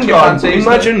fucking Hang on, chimpanzees.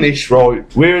 imagine this, right?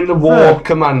 We're in the war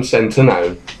command centre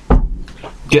now.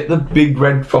 Get the big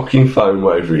red fucking phone,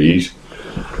 whatever it is.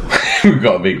 We've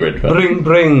got a big red phone.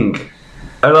 Bring.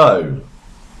 Hello.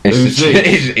 It's Who's the,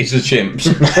 this? it's the chimps.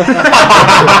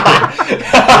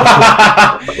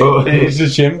 It's the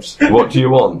chimps. What do you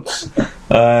want?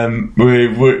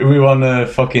 We want a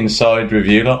fucking side with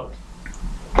you lot.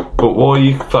 But why are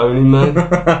you phoning me?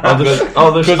 Are the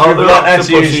Because we've learnt how to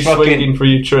use octopuses fucking- swinging for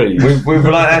your trees? We've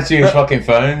learned how to use fucking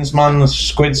phones, man. The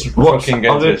squids fucking are,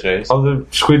 going to the trees. are the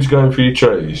squids going for your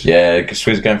trees? Yeah, the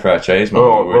squids going for our trees, man.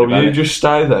 Alright, We're worried well, about you it. just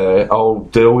stay there. I'll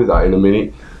deal with that in a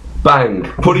minute. Bang!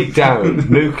 Put it down.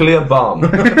 Nuclear bomb. Gone.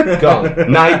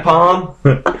 Napalm.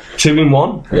 2 in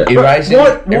 1. Erasing,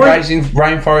 What? erasing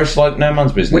rainforests like no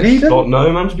man's business. We need them. Like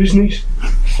no man's business.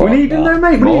 We need them, though,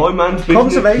 mate. We My need man's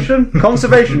business.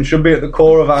 Conservation should be at the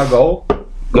core of our goal.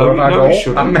 Core of our no, it goal.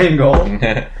 shouldn't. Our main goal.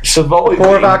 Surviving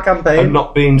Core of our campaign. and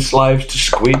not being slaves to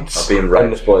squids. Not being raped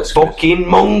and by squids. fucking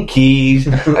monkeys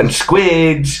and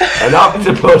squids and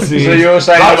octopuses. So you're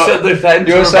saying That's you're at the centre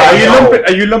you're of saying our goal.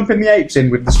 Are you lumping the apes in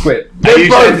with the squid? They're you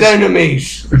both saying-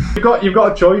 enemies. You've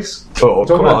got a choice. Oh, Talking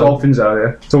come about on. dolphins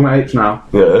earlier. Talking about apes now.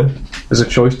 Yeah. There's a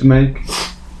choice to make.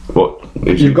 What?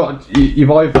 You've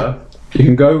either you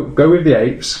can go with the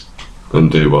apes And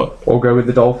do what? or go with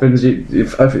the dolphins. You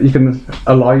can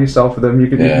ally yourself with them. You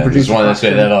can Yeah, produce that's why they say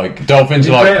faction. they're like dolphins are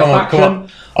You like, create a come on,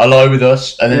 faction. ally with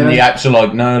us, and then Yeah. the apes are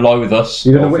like, no, ally with us.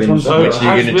 You don't know which one's So Which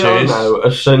are you as gonna we are choose? now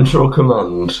a central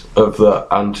command of the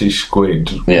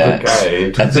anti-squid Yeah,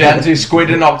 brigade. that's the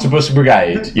anti-squid and octopus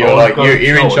brigade. You're Oh, like, God,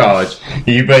 you're in choice. charge.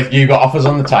 You got offers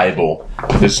on the table.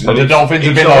 The dolphins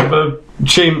have It's been like, either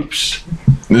chimps.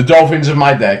 the dolphins have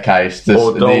made their case.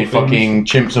 Or The dolphins. fucking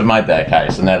chimps have made their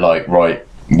case, and they're like, right,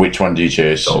 which one do you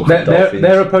choose?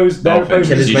 They're opposed. They're Dolphins. opposed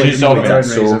to You this choose for their own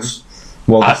dolphins. reasons.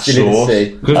 Well, At it's still in the source.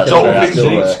 sea. Because That's dolphins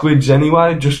still eat there. squids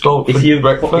anyway, just like If for you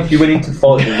breakfast. went into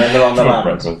fight them when they're on the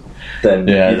land, then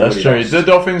Yeah, you've that's already true. lost. The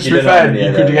dolphins, to You be don't know fair, how many you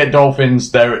are could there. get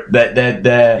dolphins. They're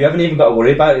You haven't even got to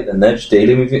worry about it. Then they're just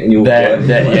dealing with it, and you'll. yeah.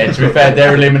 To be fair,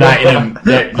 they're eliminating them.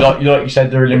 Like you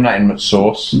said, they're eliminating them at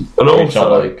source. And Which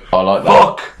also, I like that.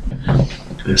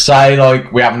 fuck! Say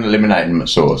like we haven't eliminated them at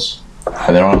source,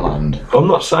 and they're on land. I'm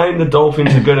not saying the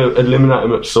dolphins are going to eliminate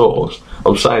them at source.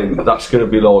 I'm saying that's going to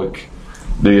be like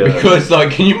the. Because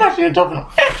like, can you imagine a dolphin?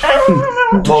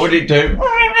 What would it do?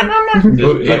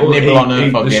 Just, like, nibble on a eat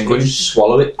the fucking. squid. Just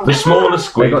swallow it. The smaller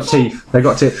They got squids. teeth. They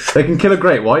got teeth. They can kill a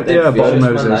great white. They are They're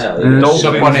bottlenoses. vicious, man, Yeah.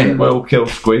 Suck one in. Dolphins will kill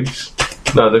squids.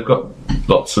 No, they've got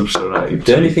lots of serrated.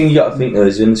 The only thing you got to think though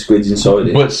is when the squid's inside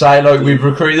it. But say like we've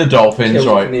recruited the dolphins, Kills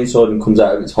from right? the inside and comes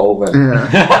out of its hole. Then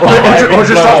Or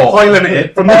just start piloting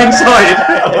it from the inside.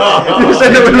 Just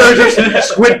end up with loads of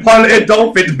squid piloted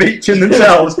dolphins beaching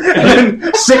themselves, and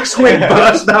then 6 squid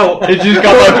burst out. It's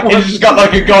just got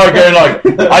like a guy going like,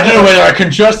 I don't know whether I can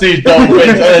trust these dolphins.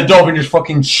 And the dolphin just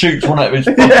fucking shoots one out of his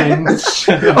fucking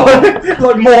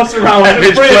Like mortar around. out of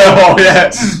his blowhole.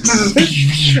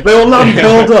 Yeah. They all land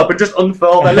curled up and just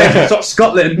unfurl their legs and start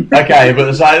scuttling. Okay,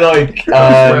 but say like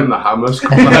When the hammers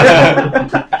come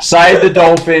out. say the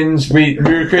dolphins, we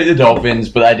recruited the dolphins,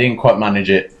 but they didn't quite manage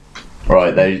it.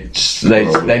 Right,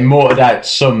 they mortared out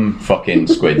some fucking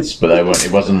squids, but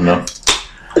it wasn't enough.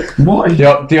 What?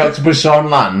 The octopus are on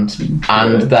land,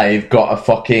 and they've got a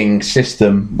fucking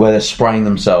system where they're spraying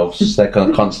themselves. They're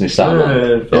constantly sat on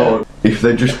land. Or if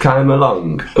they just came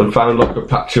along and found like a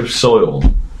patch of soil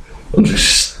and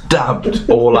just stabbed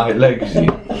all 8 legs in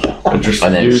and just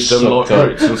And then used them like sucked up.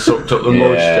 roots and sucked up the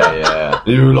moisture. Yeah.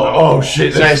 You were like, oh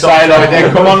shit. So they've it's like, stopped they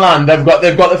it. come on land. They've got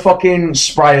the fucking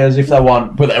sprayers if they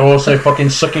want, but they're also fucking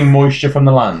sucking moisture from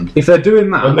the land. If they're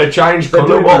doing that, And they change They're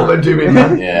colour doing while that. they're doing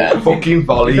that. Yeah. Fucking if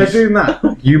volleys. they're doing that,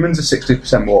 humans are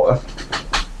 60% water.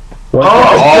 Oh,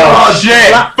 God,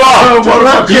 shit! Fuck!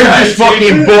 What You just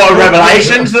fucking brought a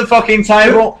revelation to the fucking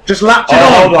table. Just latch it Oh,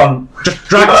 on. hold on. Just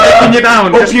drag taking you down.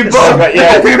 Up Just, your bum!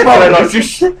 Yeah. Up your bum!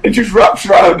 It just wraps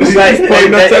around. It's They- just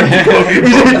putting a they- tentacle of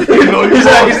your bum.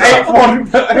 He's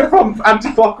 8-1 from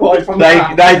anti-clockwise from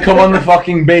that. They come on the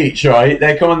fucking beach, right?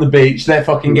 They come on the beach, they're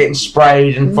fucking getting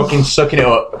sprayed and fucking sucking it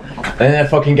up. And then they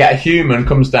fucking get a human,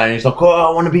 comes down, he's like, oh,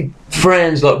 I want to be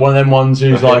friends. Like one of them ones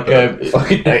who's like, he's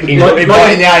inviting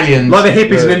the aliens. Like the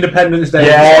hippies in Independence Day.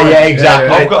 Yeah, exactly.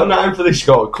 I've got a name for this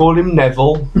guy. Call him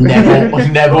Neville.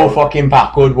 Neville fucking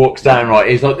Packard walks down, right?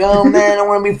 He's like, oh man, I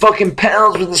want to be fucking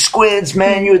pals with the squids,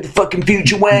 man. You're the fucking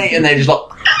future way. And they just like,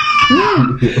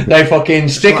 they fucking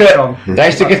stick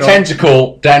a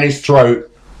tentacle down his throat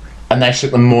and they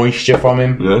suck the moisture from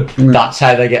him. Yeah. That's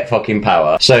how they get fucking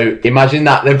power. So imagine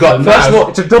that. They've got, first of all,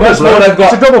 It's a double blow. they've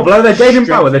got, It's a double blow. They're gaining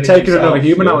power. They're taking another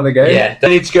human out of the game. yeah, they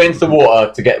need to go into the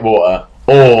water to get water,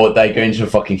 or they go into a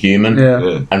fucking human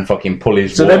Yeah. and fucking pull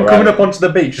his So water them coming out. up onto the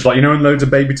beach, it's like, you know, when loads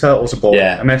of baby turtles are born,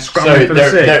 Yeah. and they're scrambling So for the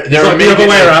sea. they're It's like the other immediately-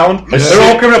 way around. As They're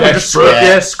all soon- coming up and just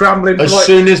yeah. scrambling. As like,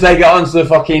 soon as they get onto the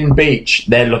fucking beach,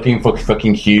 they're looking for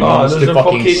fucking humans there's to a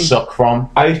fucking fucking- suck from.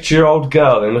 8-year-old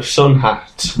girl in a sun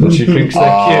hat, and she thinks they're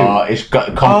Oh, cute. it's got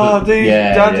Oh, these,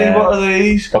 yeah, Daddy, yeah. what are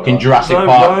these? Fucking Jurassic No,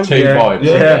 Park no. 2 Yeah. vibes.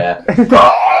 Yeah. Yeah.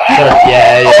 So,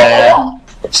 yeah.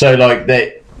 So like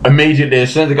they immediately,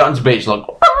 as soon as they got onto the beach, like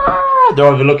they're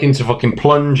either looking to fucking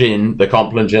plunge in. They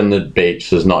can't plunge in the beach.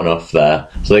 There's not enough there.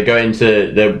 So they go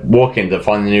into. They're walking. They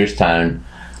find the nearest town,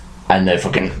 and they're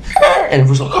fucking. And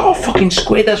everyone's like, "Oh, fucking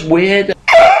squid. That's weird."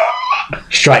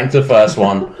 Straight into the first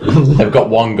one. They've got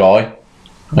one guy.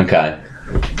 Okay.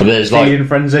 But there's like. feeding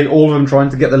frenzy, all of them trying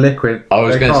to get the liquid. I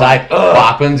was They going to can't. say, what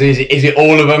happens is it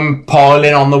all of them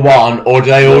piling on the one, or do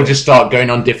they all just start going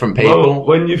on different Well, people?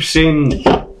 when you've seen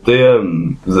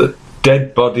the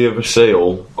dead body of a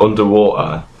seal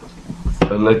underwater,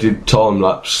 and they did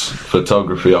time-lapse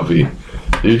photography of it,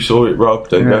 you saw it, Rob,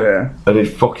 didn't you? Yeah. And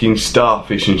his fucking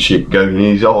starfish and shit going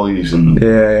in his eyes and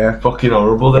Yeah. fucking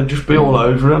horrible. They'd just be all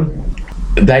over him.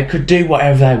 They could do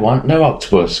whatever they want, no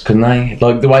octopus, couldn't they?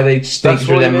 Like the way they sneak That's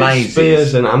through why their there's mazes.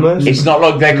 spears and hammers. It's not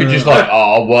like they could just like,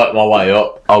 oh, I'll work my way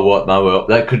up.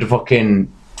 They could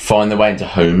fucking find their way into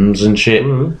homes and shit.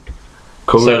 Come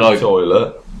So, in like- the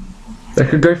toilet. They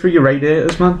could go through your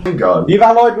radiators, man. God. You've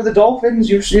allied with the dolphins.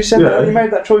 You said Yeah. that. You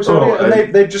made that choice Oh, earlier, and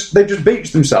and- they just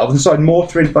beached themselves and started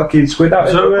mortaring fucking squid out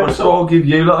everywhere. So I'll give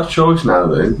you lot of choice now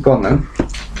then. Go on then.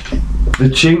 The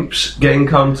chimps get in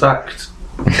contact.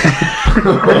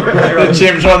 The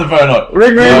chimps are on the phone, like,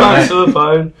 Ring, ring, You Yeah, answer the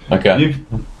phone. okay. You've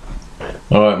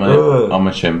Alright, mate. Ugh. I'm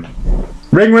a chimp.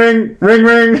 ring, ring, ring,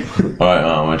 ring, Alright,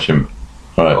 I'm a chimp.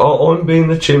 Alright. I'm being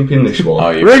the chimp in this one. Oh,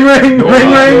 you. ring, ring, You're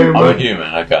ring, right, ring, dude. I'm a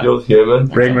human, okay. You're the human.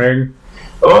 ring, ring.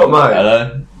 Oh, mate.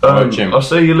 Hello? I'm a chimp. I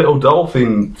see your little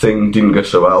dolphin thing didn't go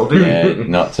so well, did it? Yeah,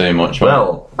 not too much, mate.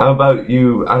 Well, how about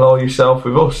you ally yourself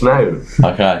with us now?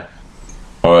 Okay.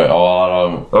 Alright,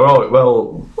 Alright,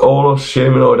 well, all us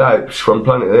humanoid apes from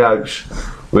Planet of the Apes,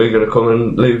 we're going to come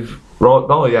and live right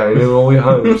by you in all your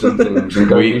homes and things and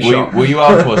go will to your shop. you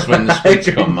help us when the squids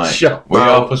come, mate? Shop. Will you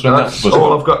help us when the That's octopus all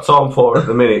come? I've got time for at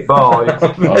the minute. Bye.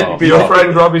 Oh, Your fuck.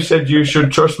 friend Robbie said you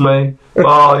should trust me.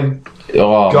 Bye.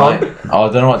 Oh, Gone. mate. I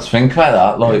don't know what to think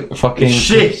about that. Like, fucking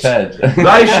Shit. said.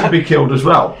 They should be killed as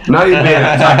well. Now you're being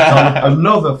attacked on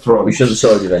another front. We shouldn't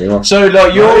side with anyone. So,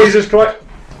 like, you're Jesus Christ.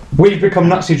 We've become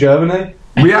Nazi Germany.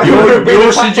 We have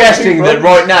you're suggesting that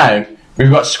right now we've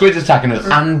got squids attacking us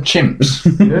and chimps.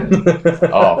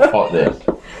 Oh, fuck this.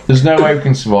 There's no way we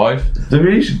can survive. There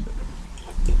is.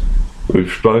 We've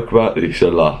spoke about this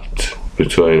a lot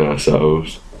between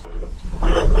ourselves,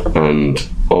 and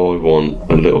I want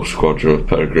a little squadron of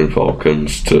peregrine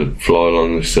falcons to fly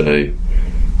along the sea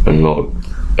and like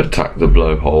attack the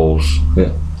blowholes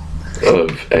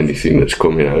of anything that's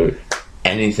coming out.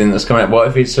 Anything that's coming out. What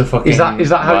if it's a fucking. Is that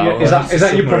how you, is that your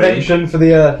submarine? prevention for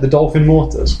the dolphin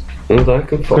mortars? Well, they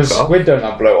can fuck Because off. squid don't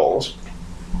have blowholes.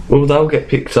 Well, they'll get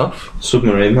picked off.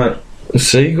 Submarine, mate. A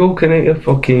seagull can eat a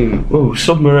fucking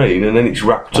submarine, and then it's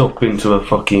wrapped up into a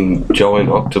fucking giant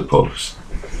octopus.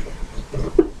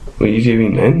 What are you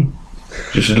doing then?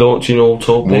 Just launching all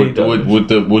torpedoes?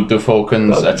 Would the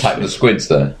falcons That'd be attack the sick. squids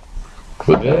there?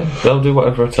 Would they? Yeah, they'll do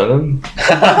whatever I tell them.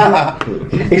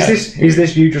 Is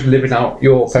this you just living out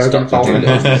your peregrine falcon?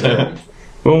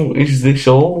 Well, is this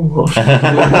all?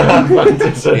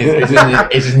 Fantasy.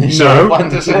 Isn't this No. all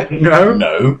fantasy? No.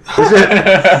 No.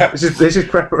 This is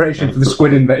preparation for the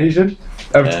Squid Invasion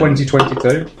of Yeah.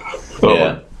 2022.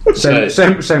 Yeah.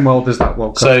 Same world as that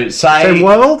World Cup. So say Same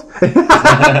world?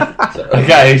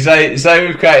 okay, say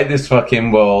we've created this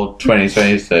fucking world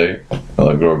 2022,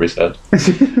 like Robbie said.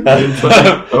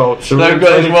 Oh, so No, we're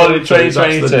guys, in well, 2022, that's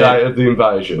 2022. the day of the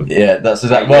invasion. Yeah, that's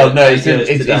exactly. Well, no, it's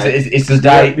the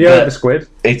day. The year of the Squid.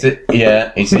 It's the year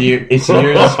of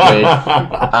the Squid,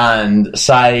 and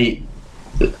say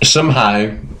somehow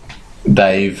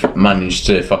they've managed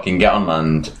to fucking get on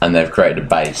land and they've created a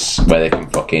base where they can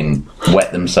fucking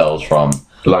wet themselves from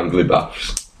Langley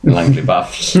Baths. Langley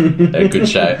Baths. A good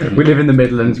shout. We live in the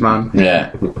Midlands, man.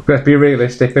 Yeah, Let's be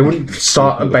realistic. They wouldn't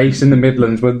start a base in the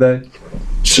Midlands, would they?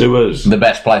 Sewers. the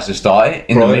best place to start it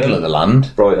in the Brighton. middle of the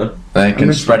land. Brighton. They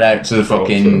can spread out to the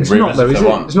fucking It's not rivers though, if is they it?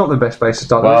 want. It's not the best place to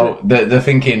start. Well, though, is they're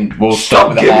thinking we'll Stop start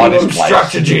with the giving them hardest place.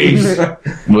 strategies.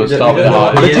 We'll start with the it?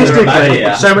 hardest. Yeah, Logistically,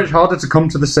 yeah. it's so much harder to come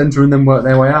to the centre and then work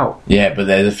their way out. Yeah, but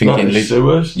they're thinking. Not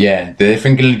sewers. Yeah, they're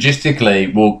thinking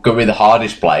logistically, we'll go with the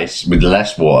hardest place with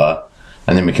less water,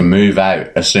 and then we can move out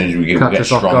as soon as we get, Catch get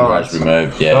us off stronger guard. as we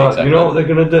move. Yeah, exactly. You know what they're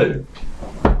gonna do?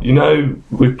 You know,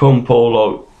 we pump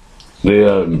all like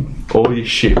the all your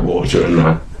shit water and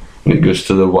that, and it goes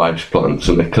to the waste plants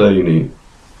and they clean it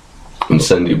and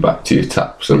send it back to your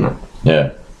taps and that.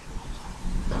 Yeah,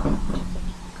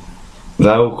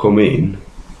 They'll come in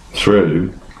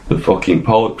through the fucking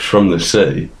pipes from the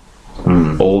sea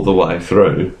all the way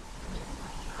through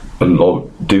and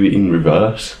like do it in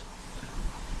reverse.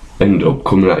 End up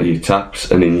coming out of your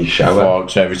taps and in your shower. Fuck,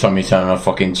 so every time you turn on a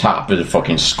fucking tap, there's a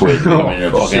fucking squid coming in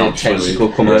a fucking octopus.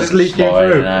 Tentacle coming Just leak you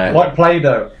Sliding through, out. like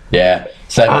Play-Doh. Yeah,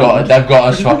 so they've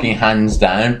got us fucking hands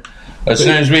down. As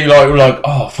soon as we're like,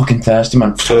 oh, fucking thirsty,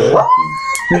 man.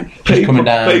 Just coming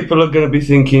down. People are going to be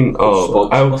thinking, oh,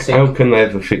 how can they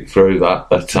ever fit through that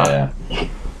tap? Yeah.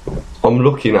 I'm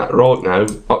looking at right now,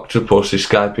 octopus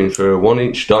escaping through a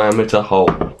 1-inch diameter hole.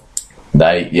 Go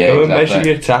and measure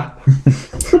Exactly. your tap.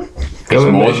 Go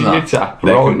and more measure than your that. tap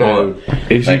They right can now. more-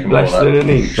 Is They it can less roll than that an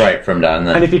inch? Straight from down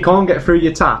there. And if you can't get through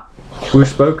your tap, we've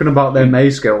spoken about their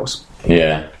maze skills.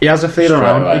 Yeah. He has a feel Straight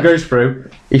around, away. he goes through,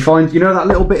 he finds, you know that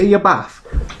little bit of your bath?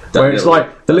 Where it's little-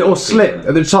 like the little slit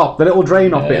at the top, the little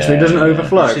drain off it so it doesn't Yeah.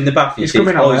 overflow. It's in the bath, you He's see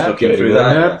coming his out eyes there. looking through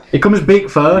that. Yeah. He comes beak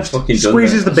first, Fucking done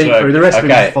squeezes the that. beak So, through, the rest of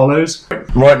okay. it follows.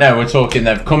 Right now we're talking,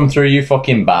 they've come through your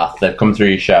fucking bath, they've come through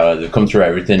your shower, they've come through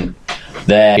everything.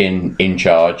 They're in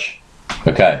charge.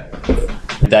 Okay.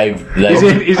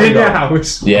 He's in your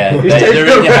house. Yeah, He's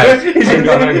they're in your house. He's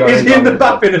in the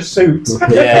bath in a suit.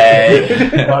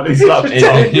 Yeah. He's laptop. He's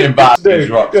in your bath, he's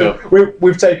rocked up.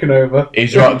 We've taken over.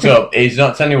 He's rocked up. He's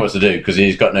not telling you what to do because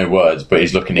he's got no words, but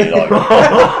he's looking at you like.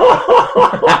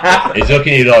 He's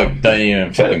looking at you like, don't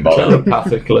even fucking bother.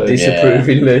 Telepathically.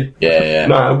 Disapprovingly. Yeah.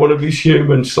 No, one of his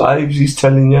human slaves, he's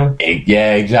telling you.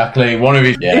 Yeah, exactly. One of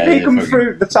his. Yeah, If he yeah, comes fucking-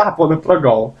 through the tap or the plug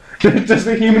hole, does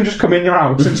the human just come in your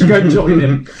house and just go and join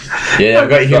him? Yeah, they've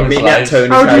got human meeting at slaves. Tony's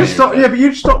How do you house. stop? Yeah, but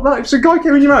you'd stop that. If some guy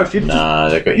came in your house, you'd just, Nah,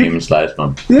 they've got human slaves,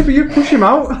 man. yeah, but you'd push him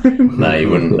out. No, you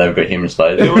wouldn't. They've got human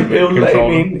slaves. He'll let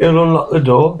him in, he'll unlock the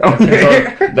door.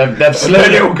 They've And then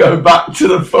slid he'll go back to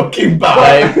the fucking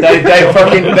bath.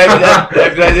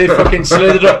 they fucking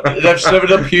slithered up. They've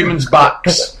slithered up humans'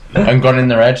 backs and gone in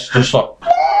their head, just like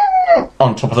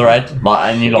on top of their head.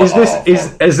 Like, and you're like,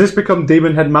 Has this become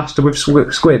Demon Headmaster with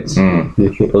squids? Well,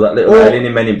 that little Or- alien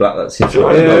in Men in Black, that's his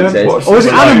Yeah. says. Or is it What's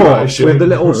the Animal motivation? with the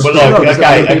little? But like, slugs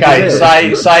that okay,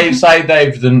 people do? say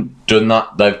they've done that.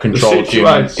 They've The controlled situation,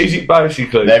 humans. is it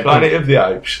basically They've- Planet of the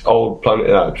Apes, old Planet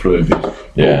of the Apes movies,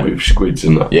 Yeah. all with squids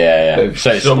and that? Yeah. They've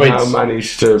So somehow squids,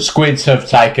 managed to. squids have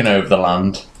taken over the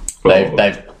land. Oh.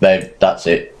 They've. That's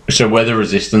it. So we're the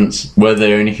resistance. We're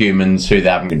the only humans who they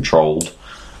haven't controlled.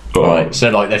 Right. So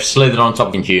like they've slithered on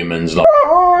top of humans, like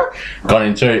gone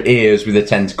into ears with their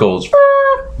tentacles.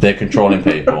 They're controlling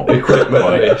people. Equipment.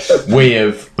 Right.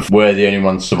 We're the only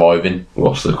ones surviving.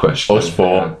 What's the question? Us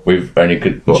four. We've only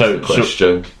could. What's So, the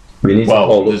question? We need to well,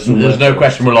 hold up there's some no work.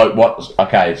 question. We're like, what?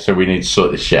 Okay, so we need to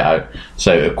sort this shit out.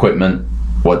 So equipment.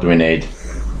 What do we need?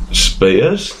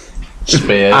 Spears?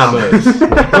 Spears. Hammers.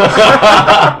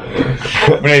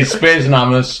 We need spears and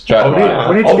hammers. Straight Oh, away. yeah.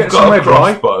 We need to I've get got somewhere a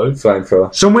dry. crossbow.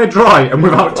 Flamethrower. Somewhere dry and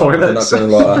without They're not toilets. going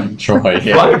to like that. Try,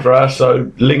 yeah. Flamethrower,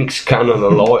 so Link's cannon, a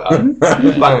lighter.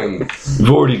 Bang.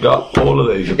 We've already got all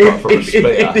of these apart from a If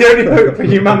spear. the only hope for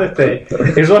humanity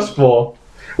is us four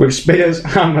with spears,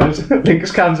 hammers,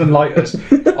 Link's cans, and lighters,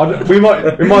 we might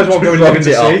as well go and live in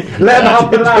the Rocked sea. Let them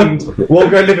have the land. We'll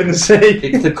go live in the sea.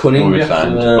 It's the cunning. What we we have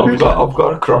found. to, I've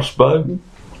got a crossbow.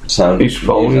 Sound. It's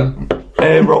fine.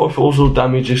 Air rifles will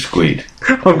damage a squid.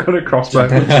 I've got a crossbow.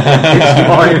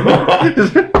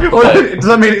 It's fine. Does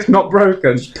that mean it's not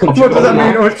broken? What does that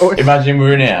mean? Imagine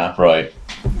we're in here, right?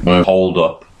 We're holed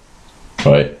up,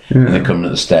 right? And they're coming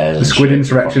up the stairs. The squid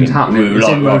insurrection's happening. It's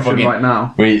in motion fucking- right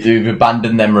now. We've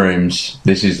abandoned them rooms.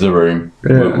 This is the room.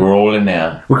 Yeah. We're all in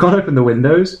there. We can't open the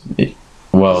windows.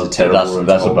 Well, It's a terrible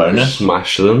that's a room. bonus.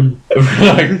 Smash them.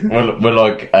 we're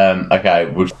like, okay,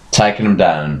 we've taken them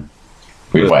down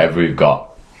with whatever we've got.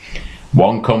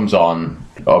 One comes on.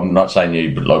 I'm not saying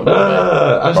you, but like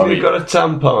Hasn't Robbie. he got a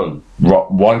tampon?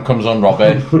 One comes on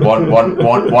Robbie.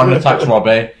 One attacks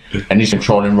Robbie, and he's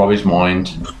controlling Robbie's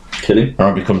mind. Kill him. And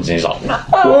Robbie comes in, he's like,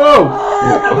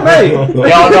 Whoa! Mate! no,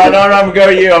 I'm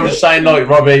going to you. I'm just saying, like,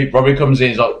 Robbie comes in,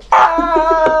 he's like,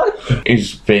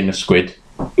 he's being a squid,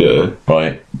 Yeah.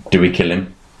 right? Do we kill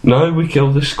him? No, we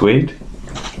killed the squid.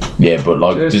 Yeah, but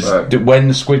like, Cheers, when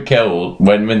the squid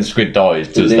when the squid dies,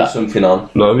 does Leave that? something on.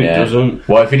 No, it Yeah. doesn't.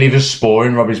 What if he leaves a spore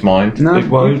in Robbie's mind? No, It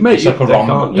won't. mate, It's like a They rom-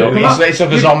 can't do it. It's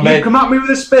like a zombie. You come at me with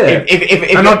a spear,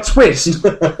 If and I'd twist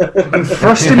and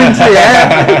thrust him into the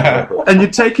air, and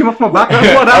you'd take him off my back.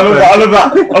 That's what I love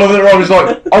happened. that. I love that Robbie's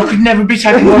like, I could never be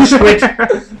taken by a squid.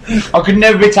 I could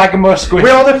never be taken by a squid. We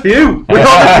are the few. We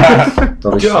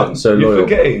are. John, so you're loyal.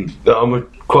 forgetting that I'm a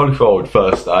qualified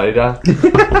first aider.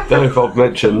 Don't know if I've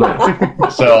mentioned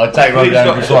that. So I take Robbie He's down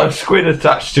got just a like, squid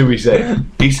attached to his head.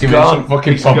 He's give him gone. some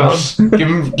fucking He's pumps.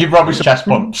 Give Robbie some chest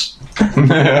pumps.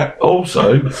 gone.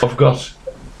 Also, I've got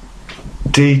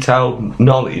detailed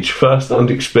knowledge, first-hand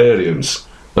experience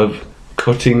of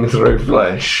cutting through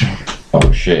flesh.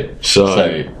 Oh shit. So,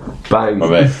 bang.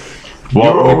 Robbie. You're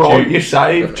What would alright, you- you're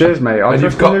safe. Cheers, mate. And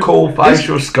you've got cool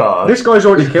facial scars. This guy's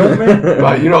already killed me.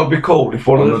 Right, you know, it'd be cool if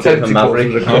one of the tentacles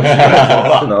was across your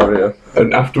head, Scenario.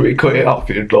 and after we cut it off,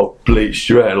 it'd like bleach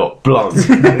your hair like blonde.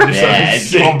 Yeah,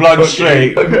 it's all blonde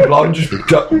straight. Blonde, just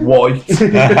white.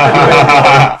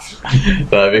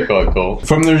 That'd be quite cool.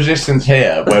 From the resistance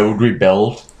here, where would we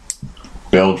build?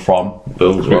 Build from?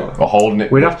 Build what? We're holding it.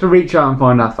 We'd have to reach out and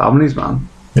find our families, man.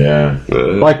 Yeah.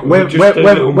 Like We'll just do a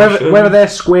little mission. whether they're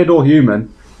squid or human,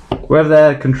 whether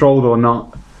they're controlled or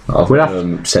not. We'd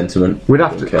have Sentiment. We'd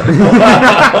have to.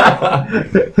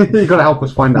 You got to help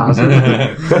us find out.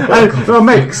 Well,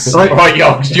 mate, like, Right,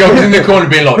 Yogs in the corner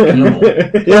being like, kill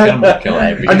them all. Kill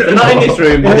everything. Not in this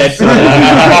room, dead.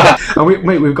 and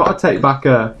we've got to take back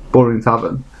a boring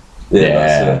tavern.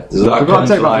 Yeah. That We've got to comes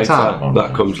take back the later. tavern.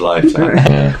 That comes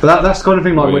later. But that's the kind of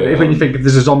thing like Oh, yeah. when you think if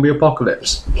there's a zombie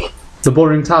apocalypse, the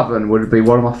Bullring Tavern would be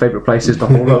one of my favourite places to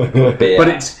hold up. But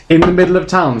it's in the middle of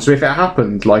town, so if it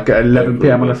happened like at 11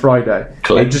 PM on a Friday,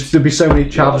 there'd be so many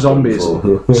chav zombies,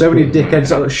 so many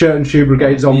dickheads, like shirt and shoe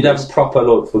brigade zombies. You'd have a proper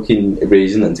like fucking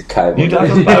reason than to cave. You'd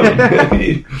have about.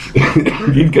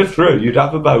 You'd go through. You'd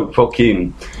have about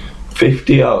fucking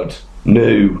 50 odd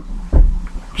new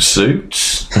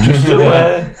suits just to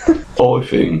wear. I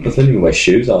think. I don't even wear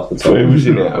shoes half the If we time. was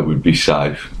in it, I would be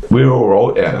safe. We're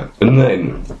alright, yeah. And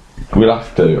then we'll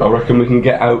have to. I reckon we can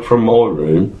get out from my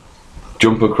room,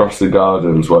 jump across the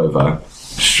gardens, whatever,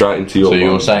 straight into your. So you're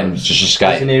room. saying just Where's the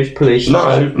escape? nearest police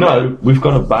No, we've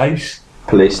got a base.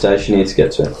 police station you need to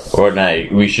get to? Or no,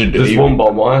 we should. There's one by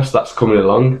my house that's coming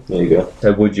along. There you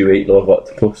go. Would you eat live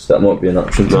octopus? That might be an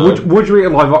option. No. Would you eat a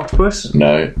live octopus?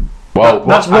 No. Well,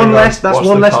 That's Hang one on, less. That's what's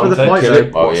one the less for the context?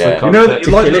 fight. What's Oh, the yeah. You know, context?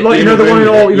 like the one in You've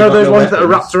all. You know got those no ones that are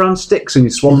weapons. wrapped around sticks and you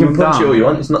swallow You them can punch it all down. you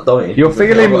want, it's not dying. You're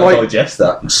feeling You've got to like- digest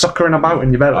that. Suckering about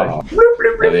in your belly. Oh,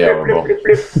 really horrible.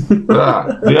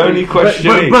 The only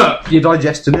question is, But you're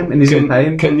digesting him and he's in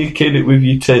pain. can you kill it with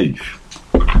your teeth?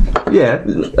 Yeah. Have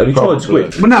you Probably. tried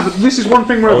squid? But no, but this is one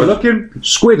thing we're overlooking.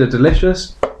 Squid are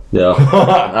delicious. Yeah.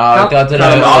 I don't know.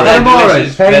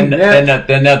 Calamari,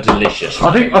 They're not delicious.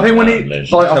 I think when he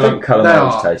Delicious. like, I think Calamari's they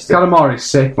are. tasty. Calamari's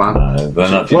sick, man. No, they're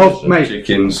not Well, delicious. mate,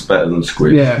 Chicken's better than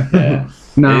squid. yeah. Yeah.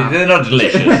 Nah. They're not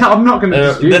delicious. I'm not going to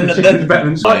dispute then- the chicken's then- better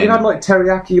than like, you had like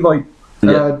teriyaki, like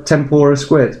tempura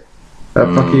squid.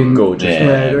 Fucking gorgeous.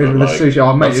 Yeah, with the like- sushi.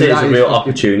 Oh, mate, I'd say it's that a is real fucking-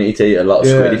 opportunity to eat a lot of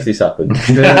squid Yeah. if this happened.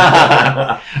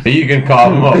 Yeah. You can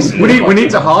carve them up. we need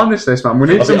to harness this, man. We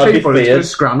need some I'd be people that's feared.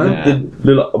 just scranning.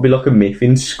 Yeah. I'll be like a myth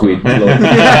squid. Like,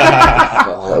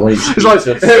 when he It's like, eats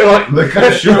The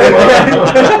cashew.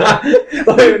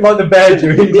 like the bear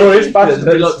doing Glorious Bastards.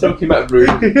 They're like talking about rude.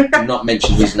 Do not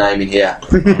mention his name in here.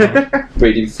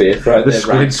 Breeding fear throughout The their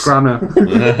squid ranks.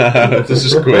 scranner. This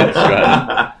is squid,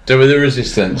 right? So with the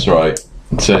resistance, right?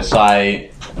 So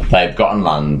say they've gotten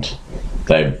land,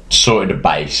 they've sorted a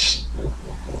base,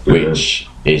 which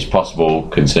is possible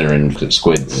considering that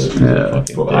squids. Yeah.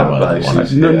 fucking do whatever they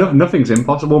want. Nothing's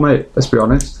impossible, mate. Let's be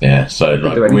honest. Yeah, so do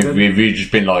like anything. we've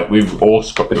just been like we've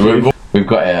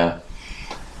got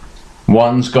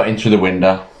one's got into the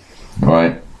window,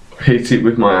 right? Hit it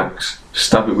with my axe,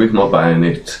 stab it with my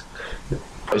bayonet.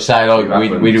 Say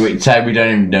like we say we don't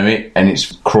even do it, and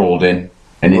it's crawled in,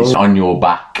 and it's on your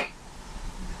back,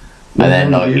 and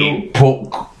then like it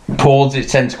pulls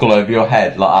its tentacle over your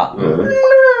head like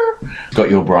that. Got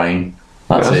your brain.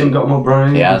 That's It hasn't got my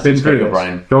brain. Yeah, I've been it's got through your this.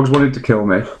 brain. Dogs wanted to kill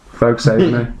me. Folks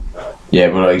saved me. Yeah,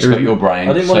 but like, it's got your brain.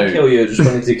 I didn't want to kill you, I just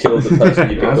wanted to kill the person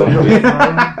you picked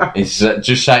up with. It's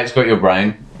just say it's got your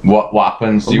brain. What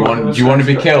happens? Do you want to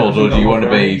be killed or do you want to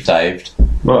be saved?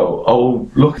 Well, I'll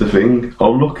look the thing.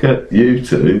 I'll look at you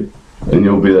two, and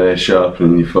you'll be there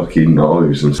sharpening your fucking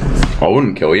knives and stuff. I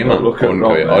wouldn't kill you, man. Look I at wouldn't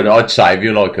kill you. Rob, I'd save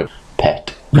you like a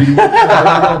pet.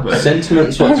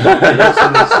 Sentiments what's got you killed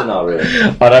in this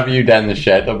scenario. I'd have you down the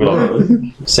shed. I'd be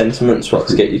like, Sentiments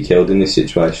what's get you killed in this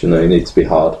situation though, you need to be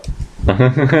hard.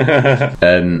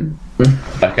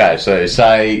 okay, so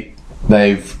say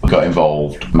they've got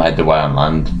involved, made their way on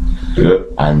land, Yeah.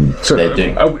 and So, they're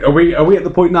doing are we at the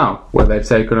point now where they've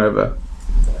taken over?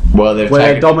 well. They're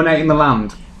Where they're dominating the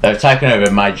land? taken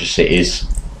over major cities.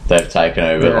 They've taken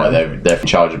over. Yeah. Like they're in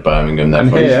charge of Birmingham. And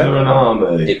They're Is here- there an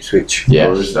army? Ipswich. yeah.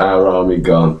 Or is our army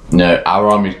gone? No, our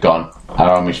army's gone. Our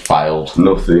army's failed.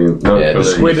 Nothing. No Yeah,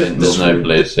 police. there's no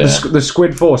police. Yeah. The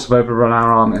Squid Force have overrun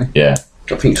our army. Yeah.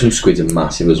 I think some squids are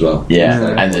massive as well. Yeah,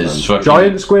 Yeah. and there's fucking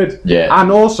Giant squid. Yeah.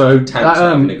 And also, Tanks that, not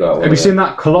gonna go out have you with seen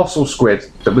that colossal squid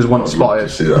that was once spotted?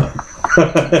 See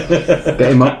that?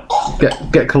 Get him up.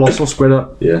 Get colossal squid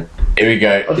up. Yeah. Here we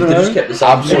go. If they just kept the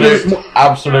same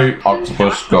Absolute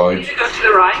octopus guide. You go to the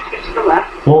right, go to the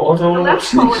left. What? I don't The know left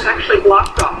what's hole this. is actually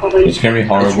blocked off. While It's going to be It's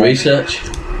horrible. research.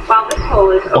 this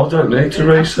hole is I don't need to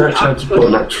research how to put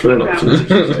an extra in I'll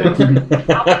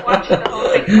be watching the whole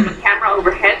thing from the camera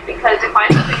overhead because if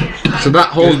I So that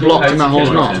hole's blocked and that hole's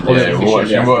not.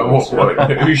 Yeah, we're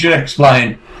watching. Who should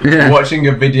explain? Yeah. Watching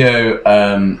a video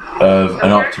of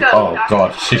an octopus. Oh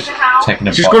god, she's taking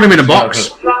a. She's got him in a box.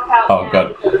 Oh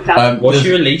god. What's There's-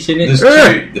 your release in it? There's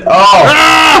two.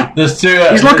 Oh, there's two.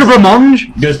 He's like a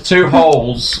Vermonge. There's two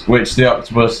holes which the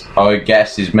octopus, I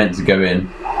guess, is meant to go in.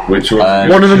 Which one?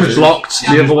 One of them is locked,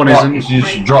 the other one isn't. You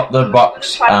just drop the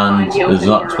box and there's an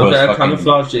octopus Look how fucking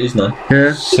camouflaged it is now.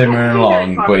 Yeah. simmering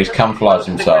along, but he's camouflaged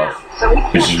himself.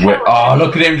 Which is weird. Oh,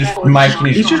 look at him just making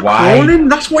his He's just way. crawling.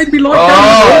 That's what he'd be like. Oh, down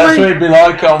that's the what hallway. it'd be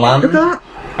like on land. Look at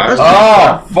that.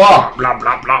 Oh,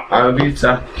 fuck. How do you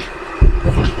tap?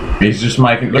 He's just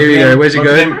making. Look Here at we him, go, where's he look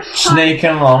at going? him sneaking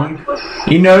along.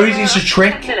 He knows it's a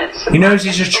trick. He knows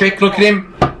it's a trick. Look at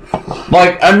him.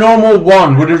 Like a normal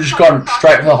one would have just gone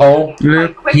straight for the hole. Yeah.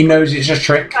 He knows it's a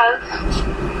trick.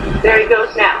 There he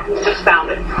goes now. He's just found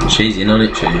it. She's in on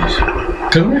it, cheese.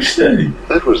 Can we see?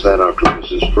 That was that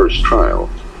octopus's first trial.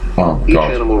 Oh Each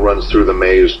god. animal runs through the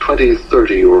maze 20,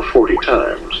 30, or 40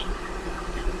 times.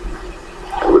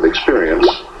 And with experience,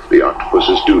 the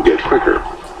octopuses do get quicker.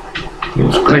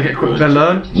 They get quick. They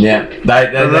learn. Yeah,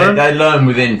 they learn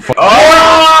within.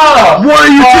 Oh! What are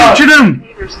you Fuck! teaching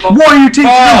them? What are you teaching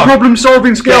them? Fuck!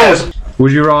 Problem-solving skills.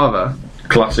 Would you rather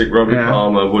Classic Robbie Yeah.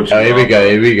 Palmer. Would you? Oh, here we go.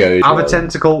 Here we go. have a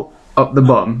tentacle up the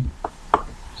bum a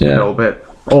Yeah. little bit,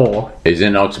 or Is it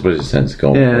an octopus's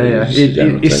tentacle? yeah, It's just a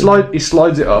general he tentacle.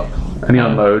 slides it up and he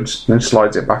unloads, then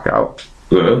slides it back out,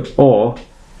 Yeah. or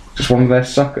just one of their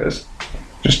suckers,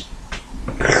 just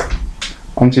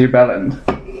onto your bellend,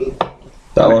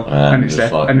 That one. and it's just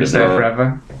there, like and it's there the-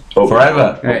 forever. Up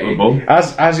Forever? The, up the bum.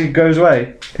 As he goes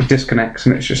away, it disconnects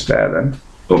and it's just there then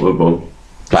Up the bum.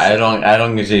 But how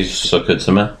long is he sucker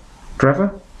to me?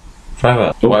 forever.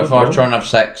 Forever. What if I was trying to have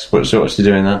sex? What's he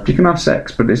doing then? You can have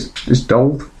sex, but it's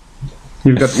dulled.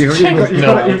 You've got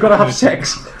to have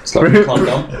sex. It's like a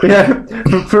condom. Yeah,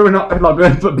 through an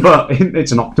but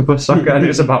it's an octopus sucker and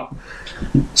it's about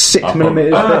 6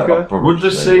 millimeters thicker. Would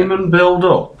the semen build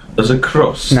up as a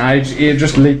crust? Nah, it'd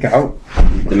just leak out.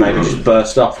 They maybe just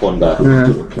burst off one day.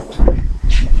 Yeah.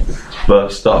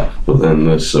 Burst off, but then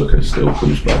the sucker still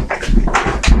comes back.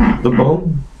 The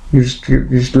bum? You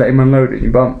just let him unload it in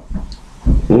your bum.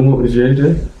 Well, what would you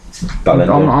do?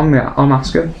 I'm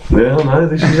asking. Yeah, I know.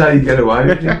 This is how you get away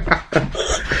with it.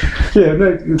 Yeah,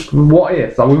 no. What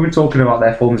if? Like we were talking about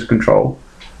their forms of control.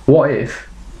 What if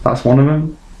that's one of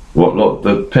them? What, like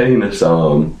the penis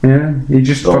arm? Yeah, you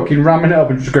just Oh. fucking ramming it up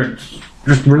and just go,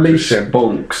 just release him.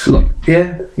 Bunks.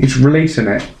 Yeah, he's releasing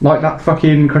it like that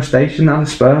fucking crustacean that had a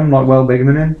sperm, like well bigger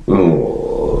than him.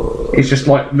 Oh. It's just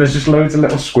like there's just loads of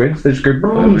little squids. They just go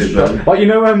Every day. like you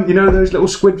know those little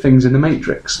squid things in the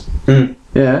Matrix.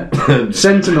 Yeah.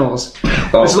 Sentinels.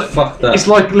 Oh, It's like- fuck that. It's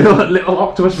like little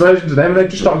octopus versions of them, and they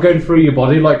just start going through your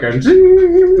body, like going,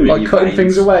 zing, like your cutting veins.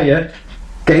 things away, yeah?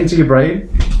 Get into your brain.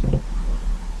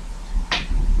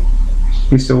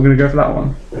 You still going to go for that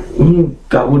one?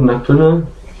 That wouldn't happen, no.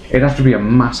 It'd have to be a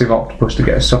massive octopus to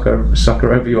get a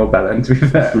sucker over your belly, to be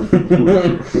fair.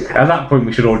 At that point,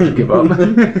 we should all just give up.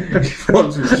 Coming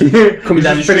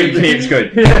down the street, and it's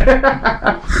going.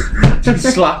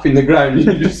 Just slapping the ground, you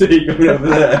can just see it coming over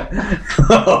there.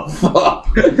 Oh, fuck.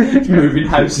 Moving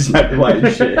houses out the way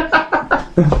and shit.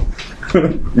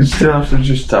 You still have to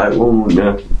just take one,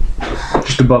 wouldn't you?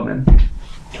 Just a bumming.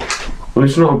 Well,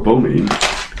 it's not a bumming.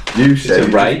 You said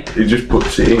a rape. he just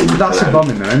puts it in. That's a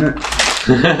bumming, though, isn't it?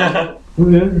 Yeah.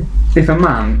 If a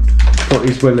man put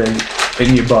his willy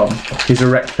in your bum, his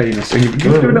erect penis, and you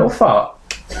do a little fart.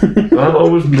 Well, I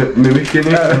was mimicking it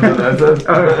with the leather.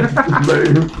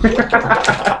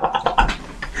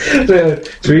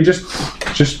 So he just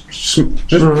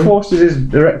forces his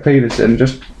erect penis in,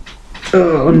 just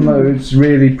unloads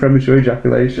really premature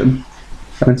ejaculation,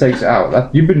 and then takes it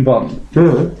out. You've been bummed.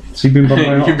 Yeah. So you've been bummed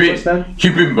by an You've octopus then?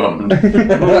 been bummed.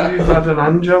 Well, you've had an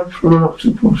hand job from an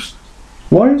octopus.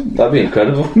 Why? That'd be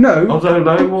incredible. I No, don't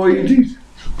know what you did.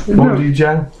 What did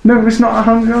you? no, it's not a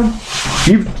hand job.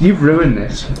 You've ruined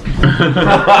this.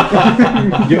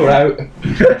 You're out.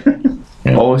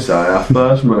 I say our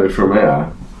first move from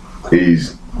here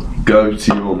is go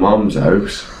to your mum's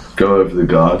house, go over the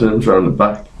gardens round the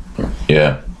back.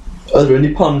 Yeah. Are there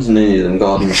any ponds in any of them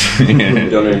gardens? You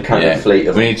don't encounter a fleet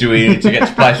of We need to get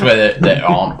to a place where there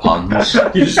aren't ponds.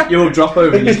 You'll drop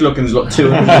over and just look and there's like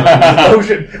 200.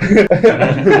 Ocean.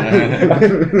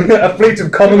 A fleet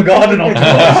of common garden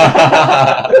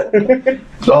octopus.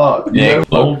 So, Yeah. your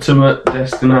ultimate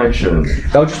destination.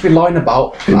 They'll just be lying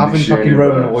about, In having this fucking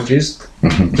Roman universe. orgies.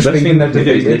 Just Just thinking they're they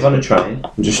do is defeated. live on a train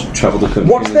and just travel the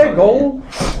country. What's their goal?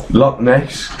 Loch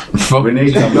Ness. Fuck. We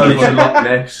need to go to Loch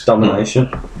Ness. Domination.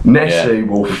 Nessie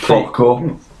will fuck up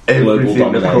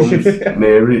everything that domination. comes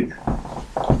near it.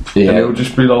 And it'll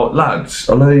just be like, lads,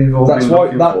 I know you've all That's been why.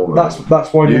 looking for me.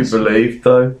 That's why. You Ness, believe,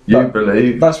 though. You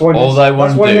believe. that's why. All Ness, they want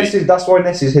that's to why do Ness is. That's why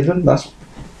Ness is hidden. That's.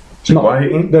 It's not.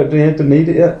 Waiting. Don't need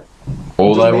it yet.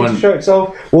 All Doesn't they need to want. show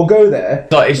itself. We'll go there.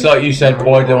 It's like you said.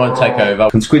 Why do they want to take over?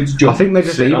 And squids I jump. think they're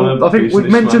just Sit on evil. a I think we've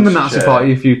mentioned the businessman's Nazi chair.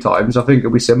 Party a few times. I think it'll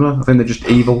be similar. I think they're just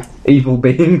evil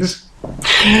beings.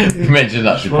 You mentioned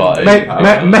that's your party.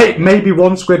 Maybe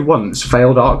one squid once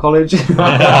failed art college.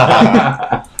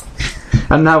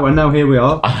 And now here we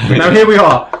are.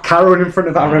 Carrying in front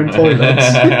of our own toilets.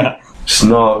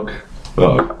 Snog.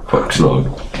 Oh, fuck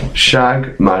Snog.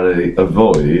 Shag, marry,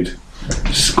 avoid.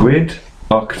 Squid,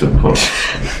 octopus,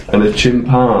 and a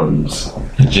chimpanzee.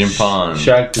 Chimpanzee.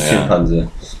 Shag the chimpanzee.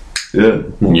 Yeah.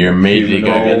 You immediately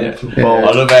go Human get it. Yeah.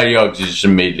 I love how you just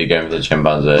immediately go with the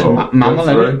chimpanzee. Oh, mammal,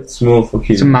 go isn't through. Small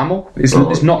fucking. It's a mammal. It's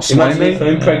not Imagine slimy. if I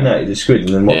impregnated a squid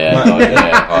and then what? Yeah,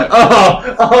 like,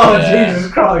 Oh, Yeah.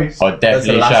 Jesus Christ! I'd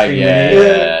definitely the last shag. thing Yeah, you need.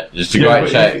 yeah. Just a Yeah, great but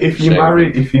shag. if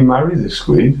you marry the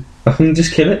squid, I can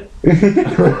just kill it.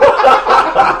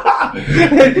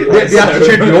 The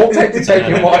attitude we all take to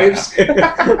taking wives.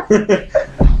 I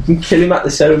can kill him at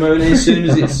the ceremony as soon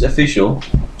as it's official.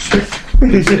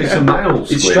 it's a male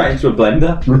squid. It's straight into a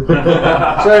blender.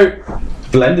 So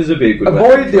Blenders would be a good way.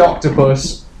 avoid the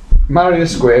octopus, marry a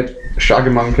squid, shag a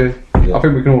monkey. I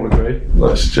think we can all agree.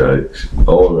 That's jokes.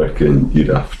 I reckon you'd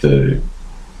have to.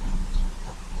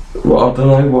 Well, I don't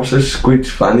know. What's a squid's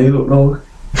fanny look like?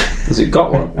 Has it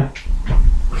got one?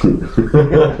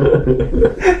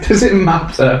 Does it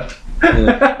matter?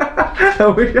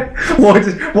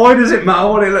 Why does it matter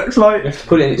what it looks You like? have to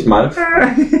put it in its mouth.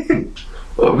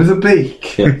 With a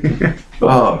beak. Yeah.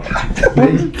 Oh,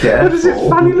 be careful. What does its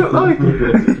fanny look like?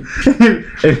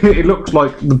 It looks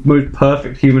like the most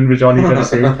perfect human vagina you've ever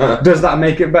seen. Does that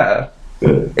make it better?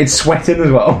 Yeah. It's sweating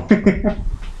as well.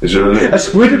 Is there A a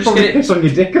squid would probably Just get it- piss on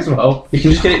your dick as well. You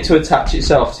can just get it to attach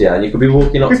itself to you, and you could be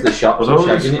walking up to the shop was and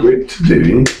only a shagging it. squid to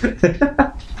do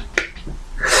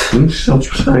it? Stop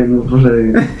saying the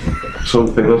bloody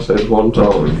something I said one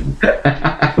time.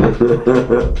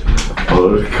 On a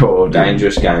record.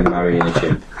 Dangerous game, marrying a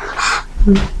chimp.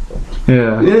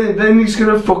 Yeah. Yeah, then he's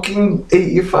gonna fucking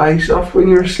eat your face off when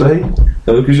you're asleep.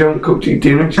 Because you haven't cooked your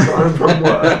dinner, he's got home from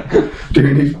work,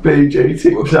 doing his PG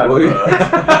tips at work.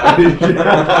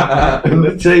 And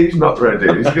the tea's not ready,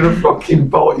 he's gonna fucking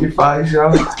bite your face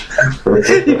off.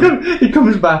 He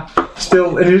comes back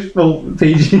still in his full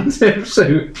PG tip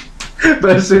suit,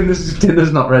 but as soon as his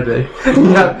dinner's not ready,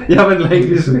 you haven't laid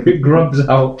his grubs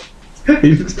out.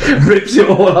 He just rips it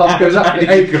all off, goes up the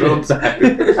ankle,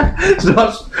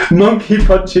 starts monkey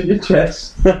punching your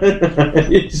chest.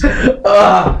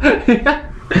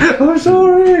 I'm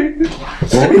sorry.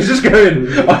 He's just going,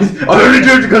 I only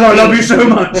do it because I love you so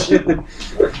much.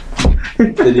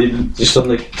 Then he just on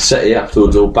the settee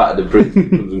afterwards all battered and brick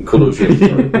and colours you.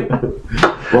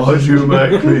 Why do you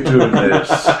make me do this?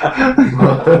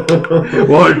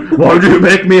 Why do you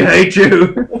make me hate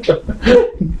you?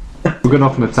 We're going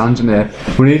off on a tangent here.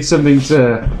 We need something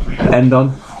to end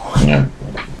on. Yeah.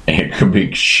 It could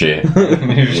be shit.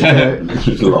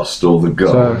 Just lost all the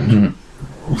gold.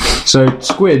 So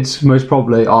squids most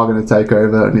probably are going to take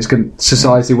over, and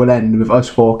society will end with us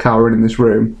four cowering in this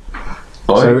room.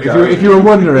 So if you were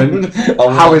wondering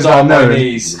how is that known,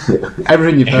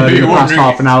 everything you've heard in the past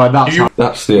half an hour,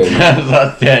 that's the end.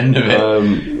 That's the end of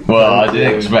it. Well, I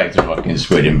didn't expect a fucking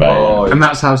squid invasion. And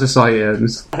that's how society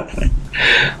ends.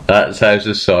 That's how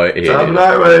society Damn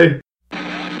that way.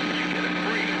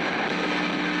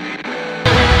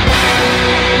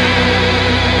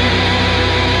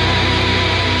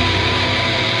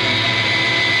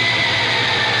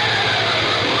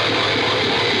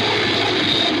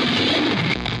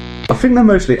 I think they're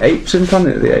mostly apes in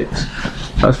Planet of the Apes.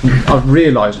 I've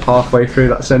realised halfway through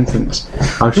that sentence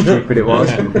how stupid it was.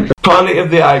 Planet of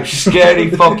the Apes,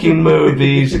 scary fucking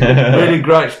movies, really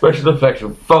great special effects.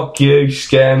 Fuck you,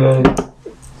 scare me.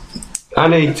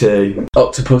 And E.T.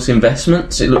 Octopus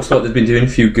Investments. It looks like they've been doing a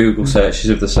few Google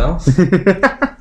searches of the South.